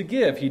continues to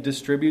give. He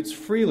distributes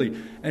freely.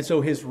 And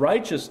so his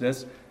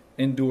righteousness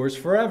endures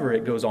forever.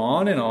 It goes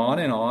on and on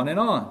and on and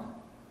on.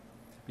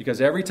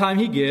 Because every time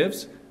he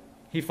gives,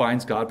 he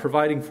finds God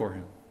providing for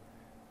him.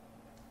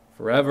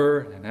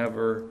 Forever and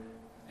ever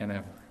and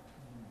ever.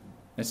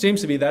 It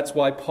seems to be that's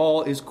why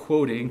Paul is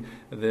quoting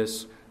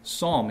this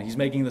psalm. He's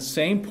making the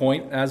same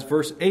point as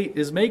verse 8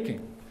 is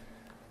making.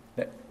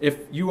 That if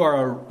you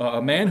are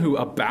a man who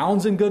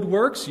abounds in good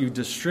works, you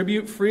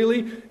distribute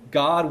freely,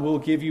 God will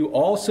give you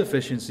all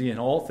sufficiency in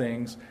all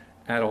things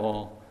at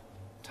all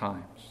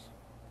times.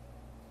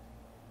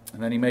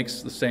 And then he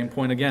makes the same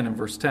point again in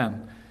verse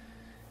 10.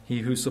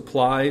 He who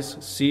supplies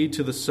seed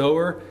to the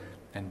sower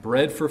and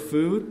bread for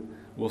food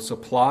will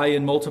supply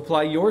and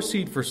multiply your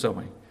seed for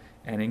sowing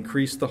and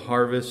increase the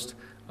harvest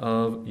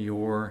of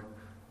your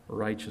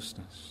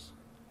righteousness.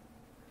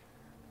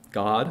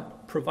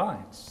 God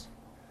provides.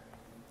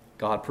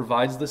 God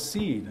provides the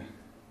seed.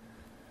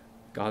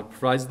 God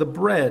provides the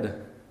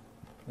bread.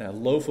 That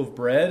loaf of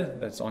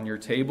bread that's on your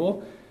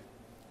table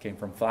came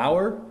from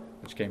flour,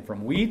 which came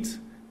from wheat,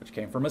 which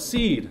came from a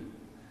seed.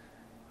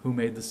 Who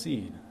made the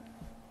seed?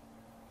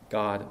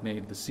 God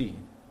made the seed.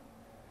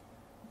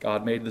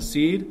 God made the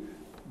seed.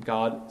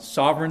 God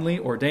sovereignly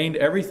ordained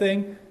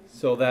everything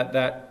so that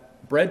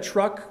that bread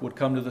truck would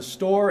come to the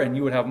store and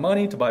you would have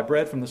money to buy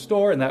bread from the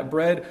store, and that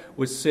bread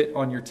would sit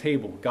on your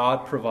table.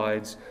 God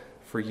provides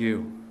for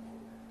you.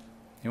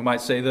 You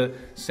might say the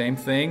same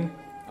thing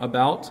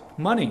about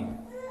money.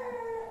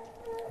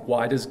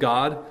 Why does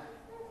God,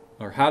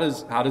 or how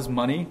does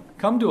money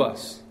come to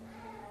us?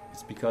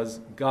 It's because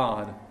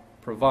God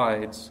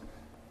provides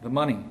the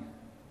money.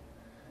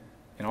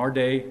 In our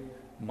day,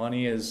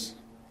 money is,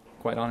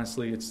 quite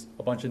honestly, it's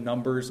a bunch of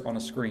numbers on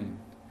a screen.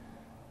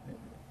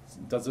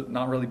 It's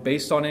not really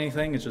based on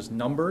anything, it's just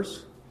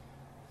numbers.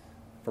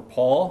 For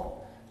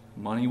Paul,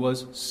 money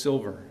was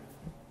silver.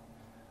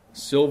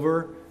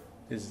 Silver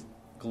is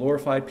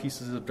glorified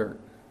pieces of dirt.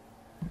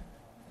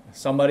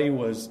 Somebody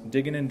was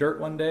digging in dirt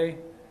one day,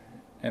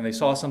 and they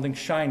saw something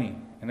shiny,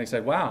 and they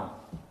said, wow,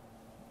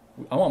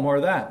 I want more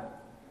of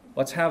that.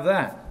 Let's have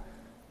that.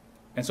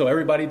 And so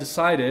everybody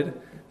decided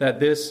that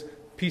this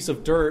piece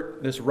of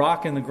dirt, this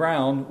rock in the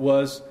ground,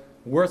 was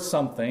worth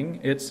something.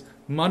 It's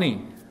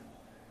money.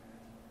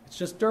 It's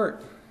just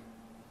dirt.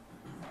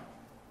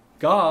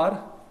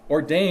 God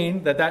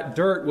ordained that that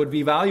dirt would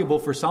be valuable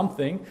for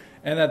something,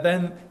 and that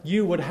then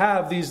you would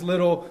have these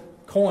little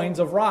coins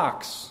of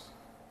rocks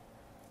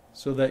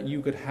so that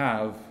you could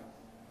have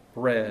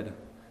bread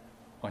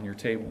on your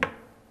table.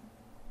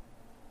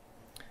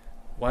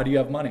 Why do you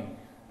have money?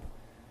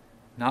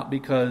 not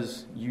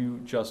because you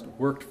just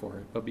worked for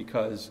it, but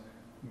because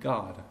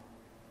God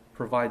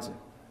provides it.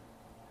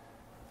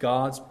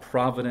 God's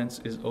providence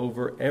is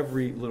over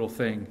every little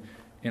thing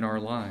in our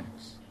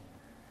lives.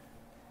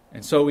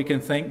 And so we can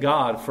thank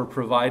God for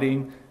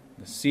providing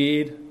the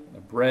seed,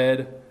 the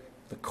bread,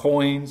 the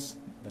coins,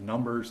 the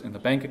numbers in the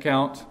bank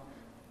account.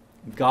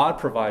 God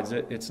provides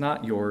it. It's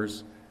not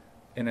yours.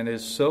 And it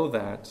is so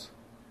that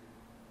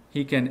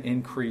He can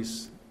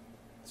increase,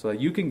 so that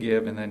you can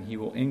give, and then He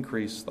will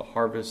increase the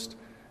harvest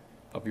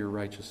of your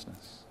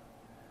righteousness.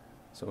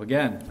 So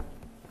again,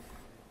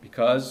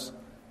 because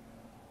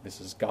this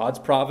is God's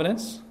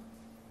providence,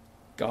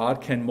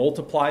 God can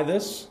multiply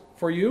this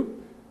for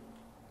you,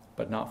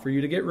 but not for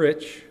you to get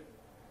rich,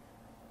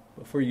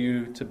 but for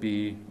you to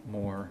be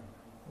more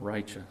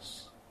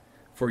righteous.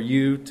 For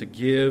you to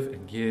give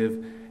and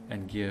give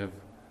and give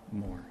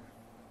more.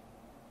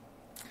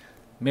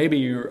 Maybe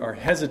you are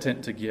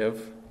hesitant to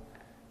give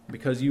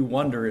because you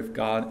wonder if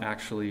God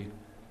actually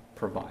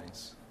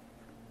provides.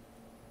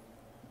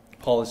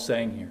 Paul is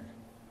saying here,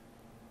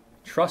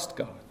 trust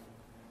God.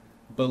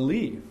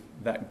 Believe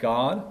that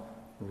God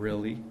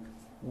really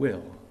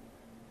will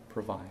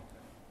provide.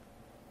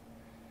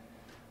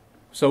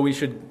 So we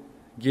should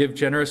give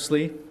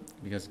generously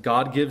because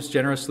God gives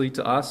generously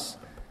to us.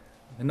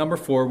 And number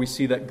 4, we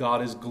see that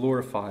God is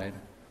glorified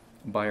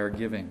by our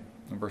giving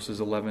in verses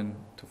 11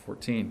 to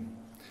 14.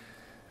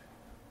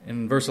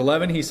 In verse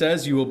 11, he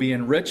says, "You will be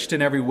enriched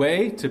in every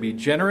way, to be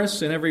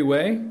generous in every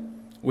way,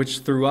 which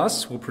through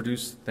us will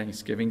produce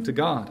thanksgiving to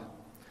God.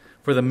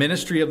 For the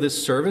ministry of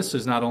this service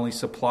is not only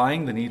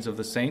supplying the needs of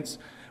the saints,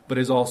 but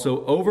is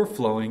also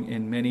overflowing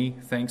in many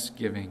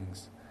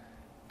thanksgivings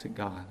to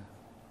God."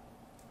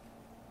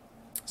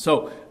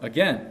 So,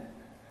 again,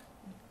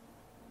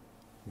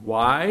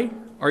 why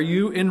are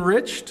you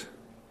enriched?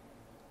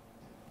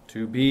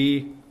 To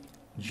be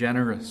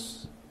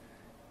generous.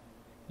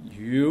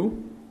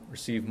 You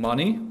receive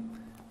money,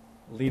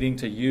 leading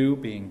to you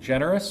being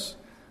generous,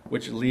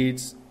 which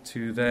leads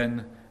to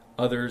then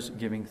others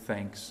giving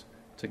thanks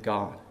to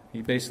God.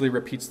 He basically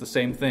repeats the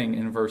same thing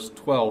in verse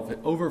 12. It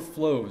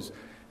overflows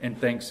in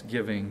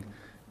thanksgiving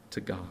to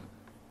God.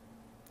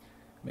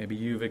 Maybe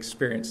you've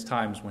experienced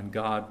times when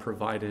God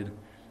provided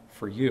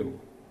for you.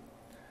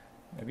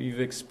 Maybe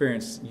you've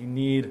experienced you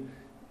need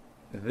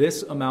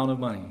this amount of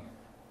money.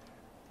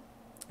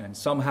 And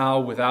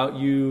somehow, without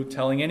you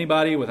telling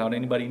anybody, without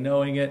anybody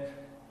knowing it,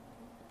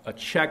 a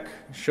check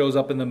shows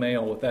up in the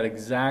mail with that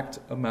exact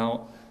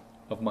amount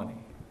of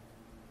money.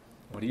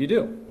 What do?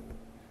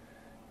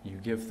 You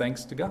give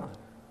thanks to God.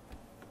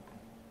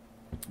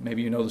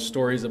 Maybe you know the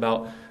stories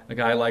about a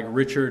guy like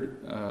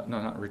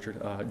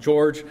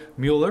George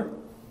Mueller.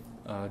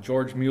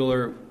 George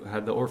Mueller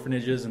had the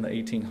orphanages in the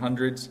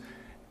 1800s,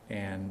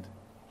 and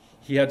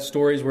he had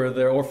stories where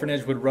their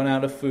orphanage would run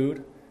out of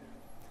food,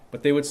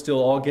 but they would still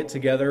all get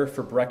together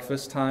for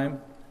breakfast time,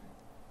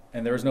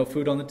 and there was no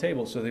food on the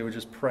table, so they would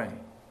just pray. And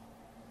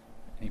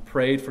he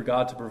prayed for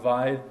God to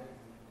provide,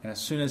 and as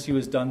soon as he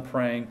was done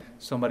praying,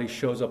 somebody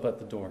shows up at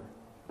the door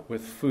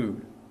with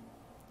food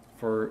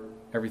for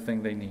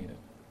everything they needed.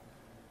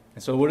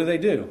 And so what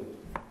do?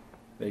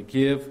 They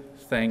give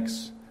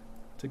thanks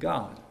to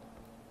God.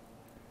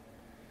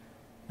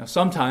 Now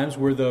sometimes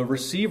we're the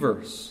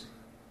receivers,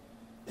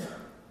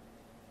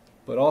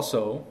 but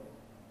also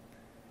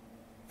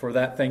for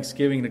that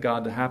thanksgiving to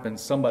God to happen,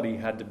 somebody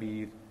had to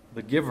be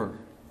the giver.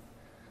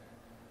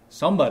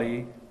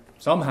 Somebody,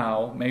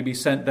 somehow, maybe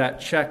sent that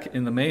check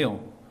in the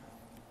mail.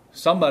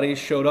 Somebody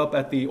showed up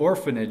at the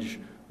orphanage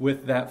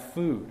with that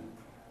food.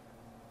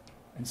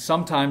 And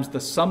sometimes the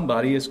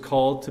somebody is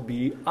called to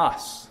be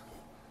us.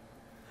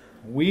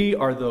 We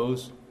are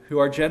those who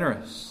are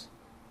generous.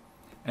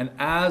 And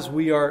as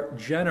we are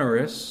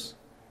generous,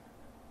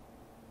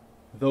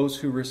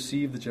 those who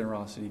receive the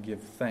generosity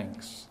give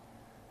thanks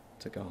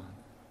to God.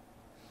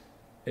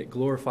 It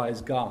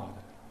glorifies God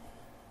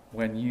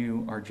when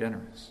you are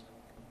generous.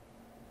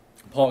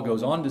 Paul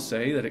goes on to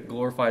say that it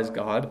glorifies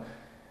God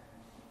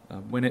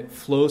when it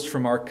flows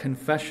from our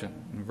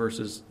confession in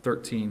verses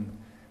 13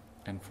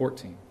 and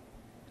 14.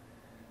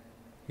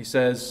 He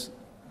says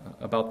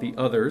about the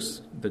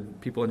others, the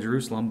people in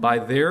Jerusalem, by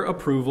their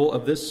approval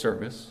of this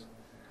service,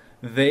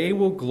 they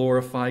will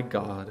glorify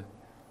God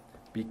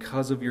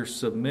because of your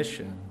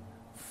submission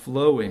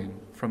flowing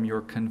from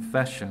your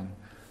confession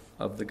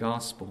of the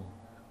gospel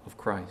of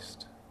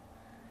Christ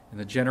and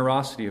the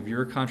generosity of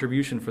your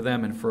contribution for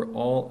them and for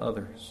all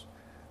others,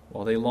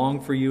 while they long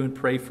for you and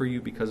pray for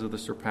you because of the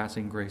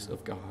surpassing grace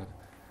of God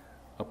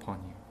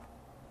upon you.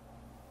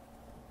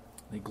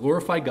 They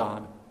glorify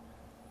God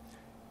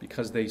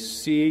because they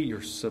see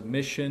your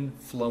submission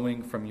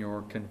flowing from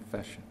your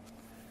confession.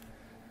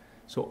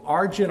 So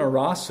our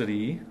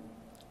generosity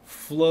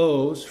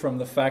flows from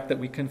the fact that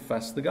we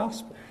confess the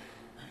gospel.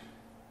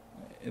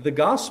 The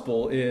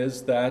gospel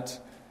is that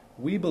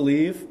we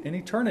believe in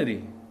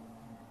eternity.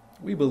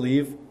 We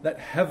believe that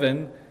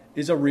heaven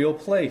is a real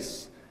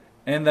place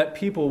and that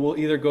people will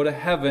either go to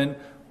heaven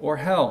or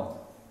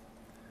hell.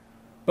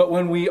 But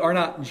when we are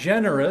not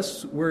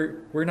generous,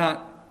 we're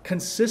not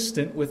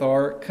consistent with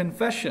our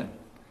confession.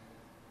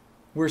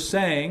 We're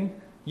saying,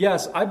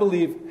 yes, I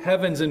believe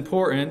heaven's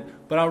important,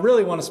 but I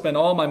really want to spend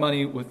all my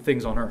money with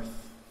things on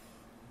earth.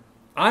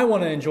 I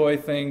want to enjoy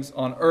things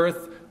on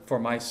earth for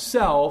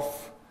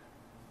myself,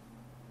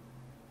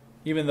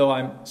 even though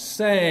I'm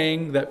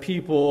saying that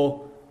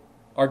people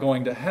are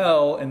going to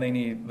hell and they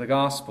need the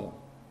gospel.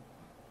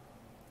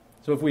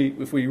 So if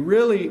we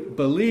really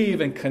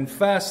believe and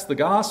confess the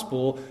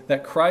gospel,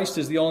 that Christ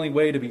is the only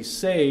way to be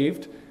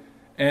saved,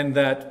 and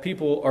that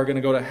people are going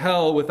to go to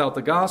hell without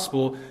the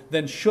gospel,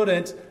 then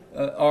shouldn't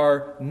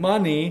our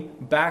money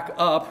back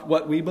up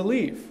what we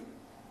believe?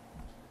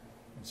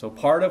 So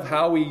part of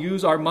how we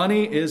use our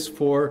money is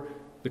for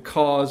the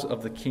cause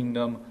of the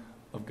kingdom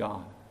of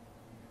God.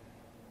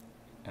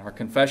 And our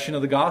confession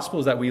of the gospel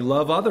is that we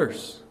love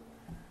others.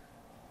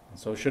 And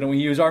so shouldn't we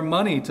use our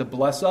money to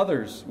bless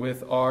others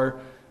with our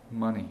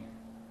money?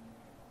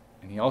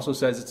 And he also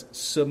says it's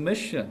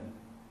submission.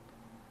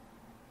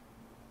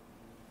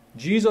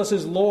 Jesus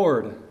is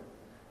Lord,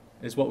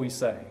 is what we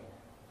say.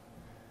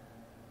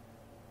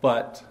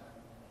 But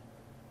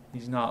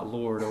he's not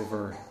Lord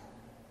over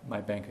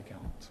my bank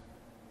account.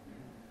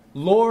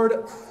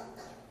 Lord,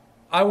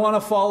 I want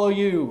to follow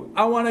you.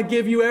 I want to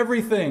give you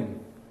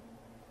everything.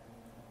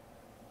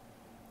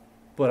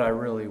 But I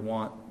really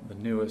want the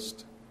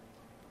newest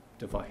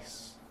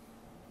device.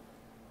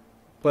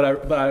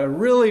 But I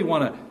really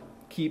want to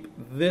keep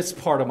this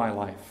part of my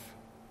life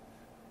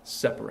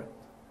separate.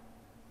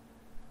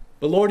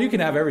 But Lord, you can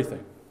have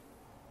everything.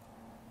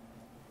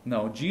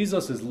 No,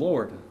 Jesus is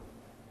Lord.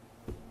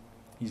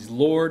 He's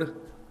Lord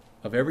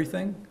of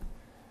everything.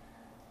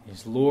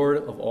 He's Lord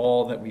of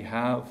all that we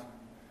have.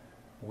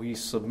 We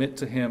submit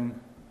to him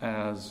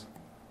as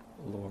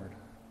Lord.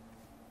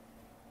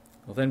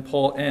 Well, then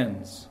Paul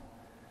ends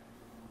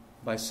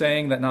by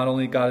saying that not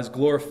only God is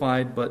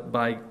glorified, but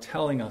by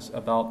telling us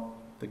about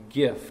the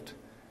gift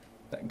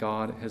that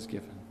God has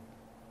given.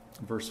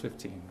 Verse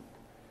 15.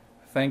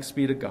 Thanks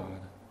be to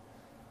God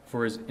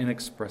for his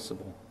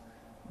inexpressible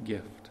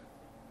gift.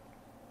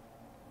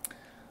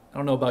 I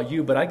don't know about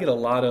you, but I get a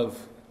lot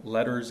of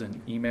letters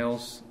and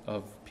emails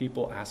of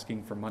people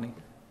asking for money,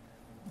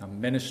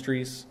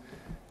 ministries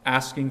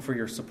asking for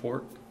your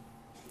support.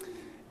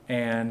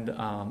 And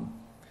a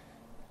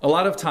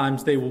lot of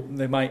times they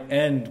might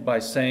end by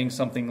saying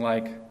something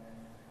like,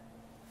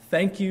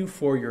 "Thank you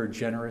for your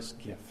generous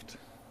gift,"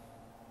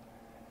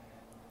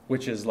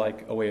 which is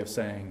like a way of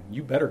saying,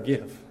 you better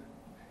give,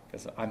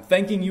 because I'm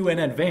thanking you in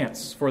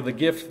advance for the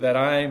gift that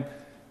I'm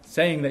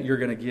saying that you're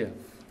going to give.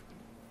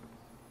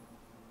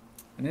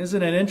 And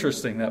isn't it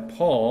interesting that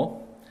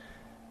Paul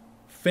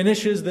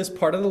finishes this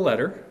part of the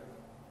letter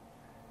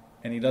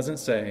and he doesn't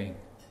say,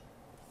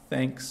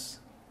 "Thanks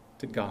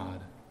to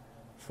God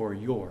for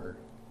your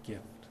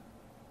gift."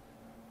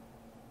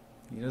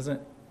 He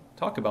doesn't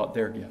talk about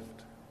their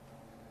gift.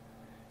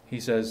 He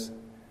says,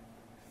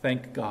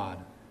 "Thank God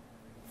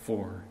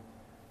for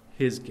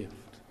his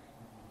gift."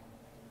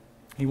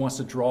 He wants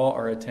to draw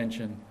our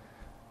attention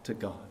to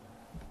God.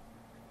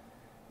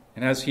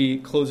 And as he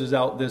closes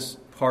out this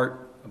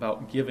part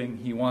about giving,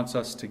 he wants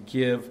us to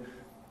give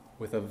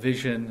with a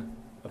vision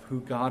of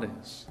who God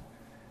is.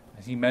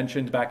 As he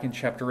mentioned back in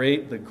chapter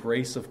 8, the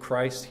grace of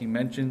Christ, he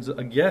mentions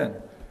again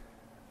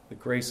the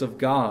grace of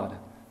God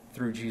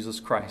through Jesus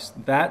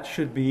Christ. That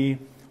should be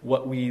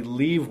what we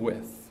leave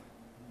with.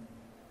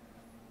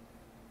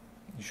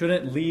 You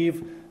shouldn't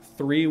leave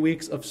 3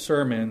 weeks of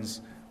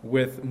sermons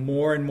with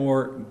more and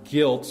more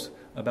guilt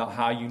about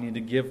how you need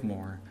to give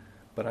more.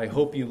 But I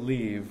hope you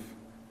leave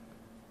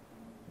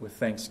with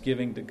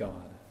thanksgiving to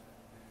God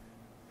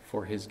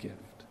for his gift.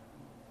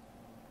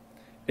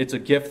 It's a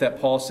gift that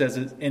Paul says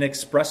is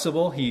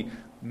inexpressible. He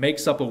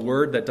makes up a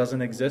word that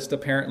doesn't exist,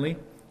 apparently.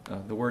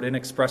 The word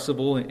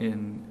inexpressible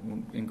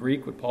in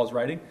Greek, what Paul's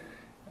writing.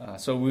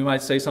 So we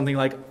might say something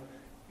like,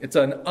 it's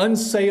an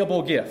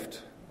unsayable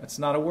gift. That's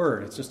not a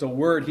word. It's just a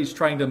word he's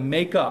trying to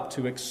make up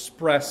to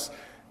express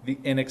the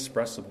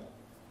inexpressible.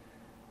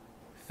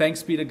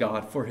 Thanks be to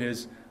God for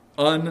his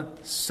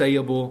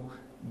unsayable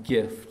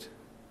gift.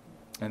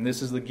 And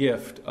this is the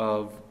gift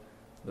of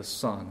the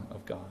Son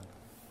of God.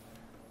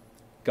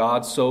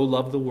 God so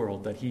loved the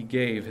world that he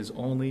gave his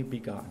only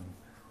begotten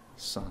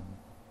Son.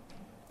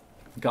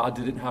 God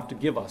didn't have to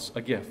give us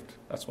a gift.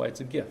 That's why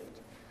it's a gift.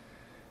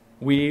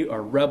 We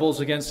are rebels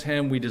against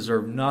him. We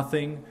deserve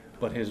nothing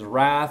but his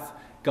wrath.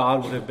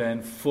 God would have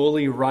been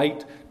fully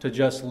right to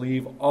just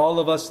leave all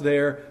of us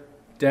there,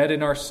 dead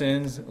in our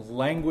sins,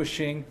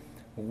 languishing,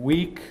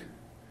 weak,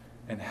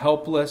 and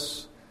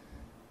helpless.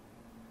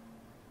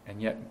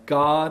 And yet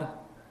God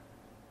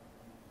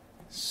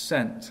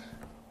sent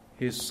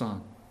his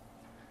Son.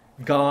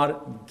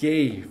 God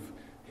gave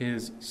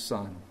his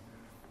Son.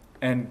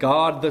 And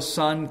God the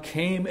Son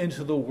came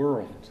into the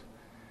world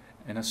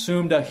and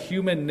assumed a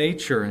human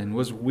nature and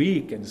was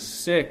weak and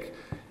sick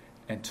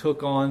and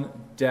took on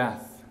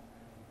death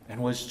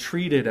and was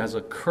treated as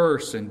a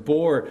curse and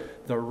bore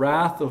the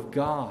wrath of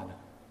God.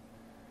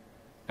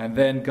 And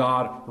then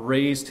God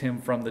raised him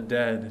from the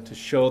dead to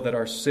show that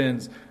our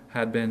sins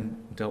had been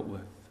dealt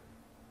with.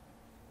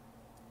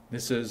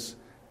 This is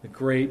the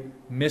great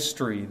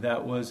mystery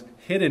that was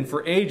hidden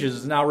for ages,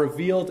 is now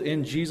revealed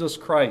in Jesus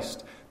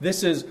Christ.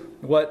 This is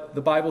what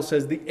the Bible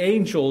says the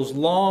angels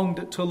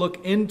longed to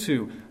look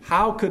into.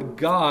 How could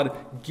God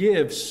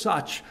give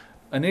such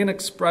an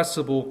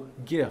inexpressible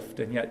gift?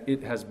 And yet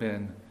it has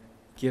been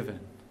given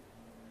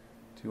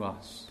to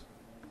us.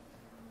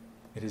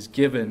 It is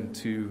given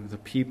to the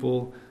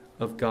people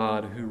of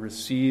God who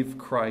receive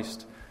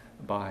Christ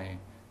by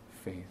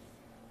faith.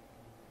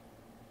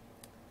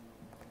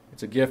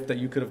 It's a gift that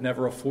you could have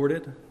never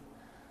afforded,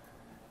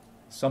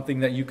 something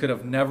that you could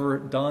have never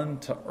done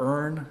to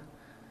earn.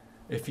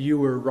 If you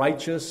were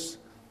righteous,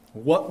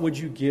 what would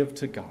you give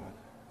to God?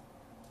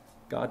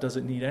 God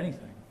doesn't need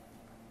anything.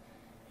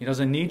 He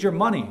doesn't need your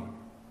money.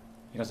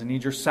 He doesn't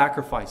need your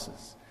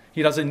sacrifices.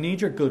 He doesn't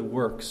need your good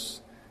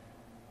works.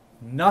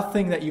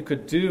 Nothing that you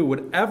could do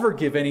would ever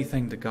give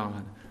anything to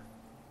God.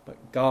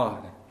 But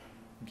God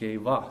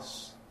gave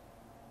us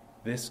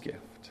this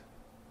gift.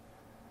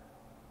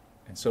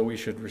 And so we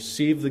should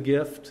receive the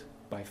gift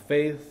by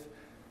faith.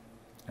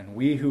 And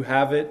we who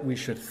have it, we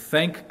should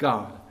thank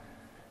God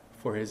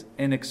for His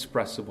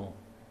inexpressible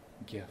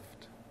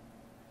gift.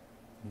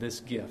 This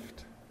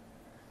gift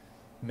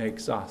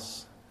makes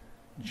us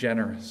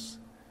generous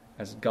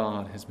as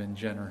God has been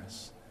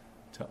generous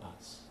to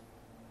us.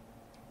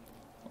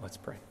 Let's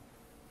pray.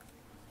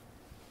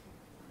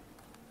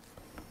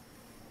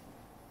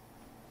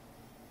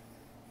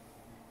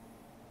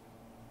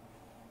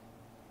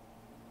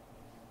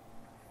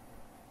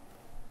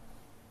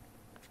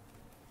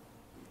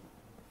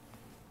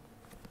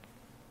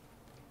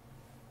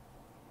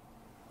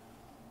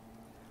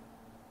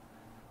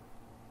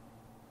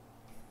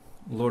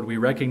 Lord, we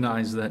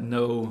recognize that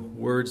no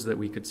words that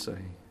we could say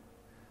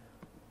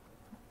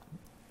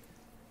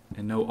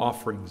and no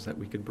offerings that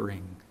we could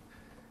bring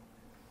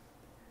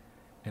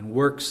and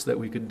works that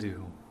we could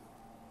do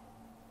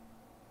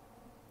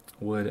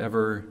would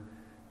ever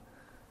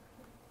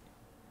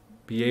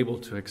be able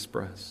to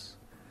express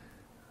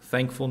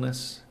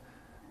thankfulness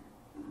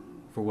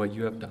for what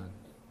you have done.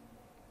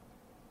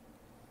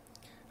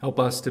 Help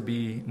us to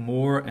be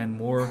more and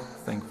more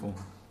thankful,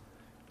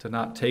 to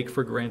not take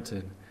for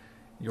granted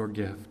your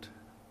gift.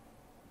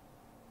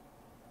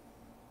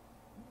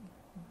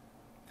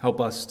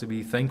 Help us to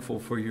be thankful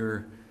for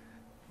your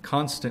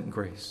constant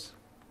grace,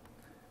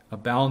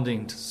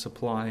 abounding to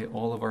supply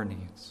all of our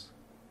needs.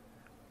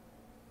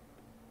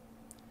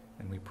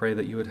 And we pray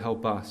that you would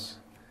help us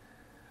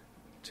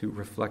to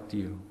reflect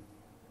you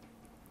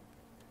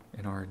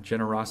in our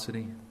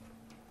generosity.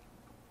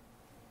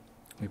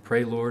 We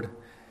pray, Lord,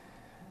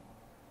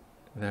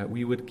 that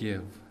we would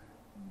give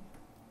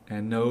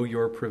and know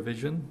your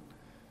provision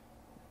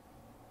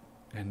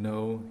and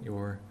know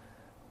your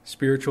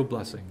spiritual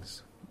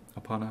blessings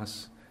upon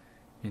us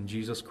in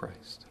Jesus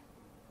Christ.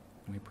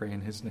 And we pray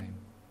in His name.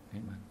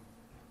 Amen.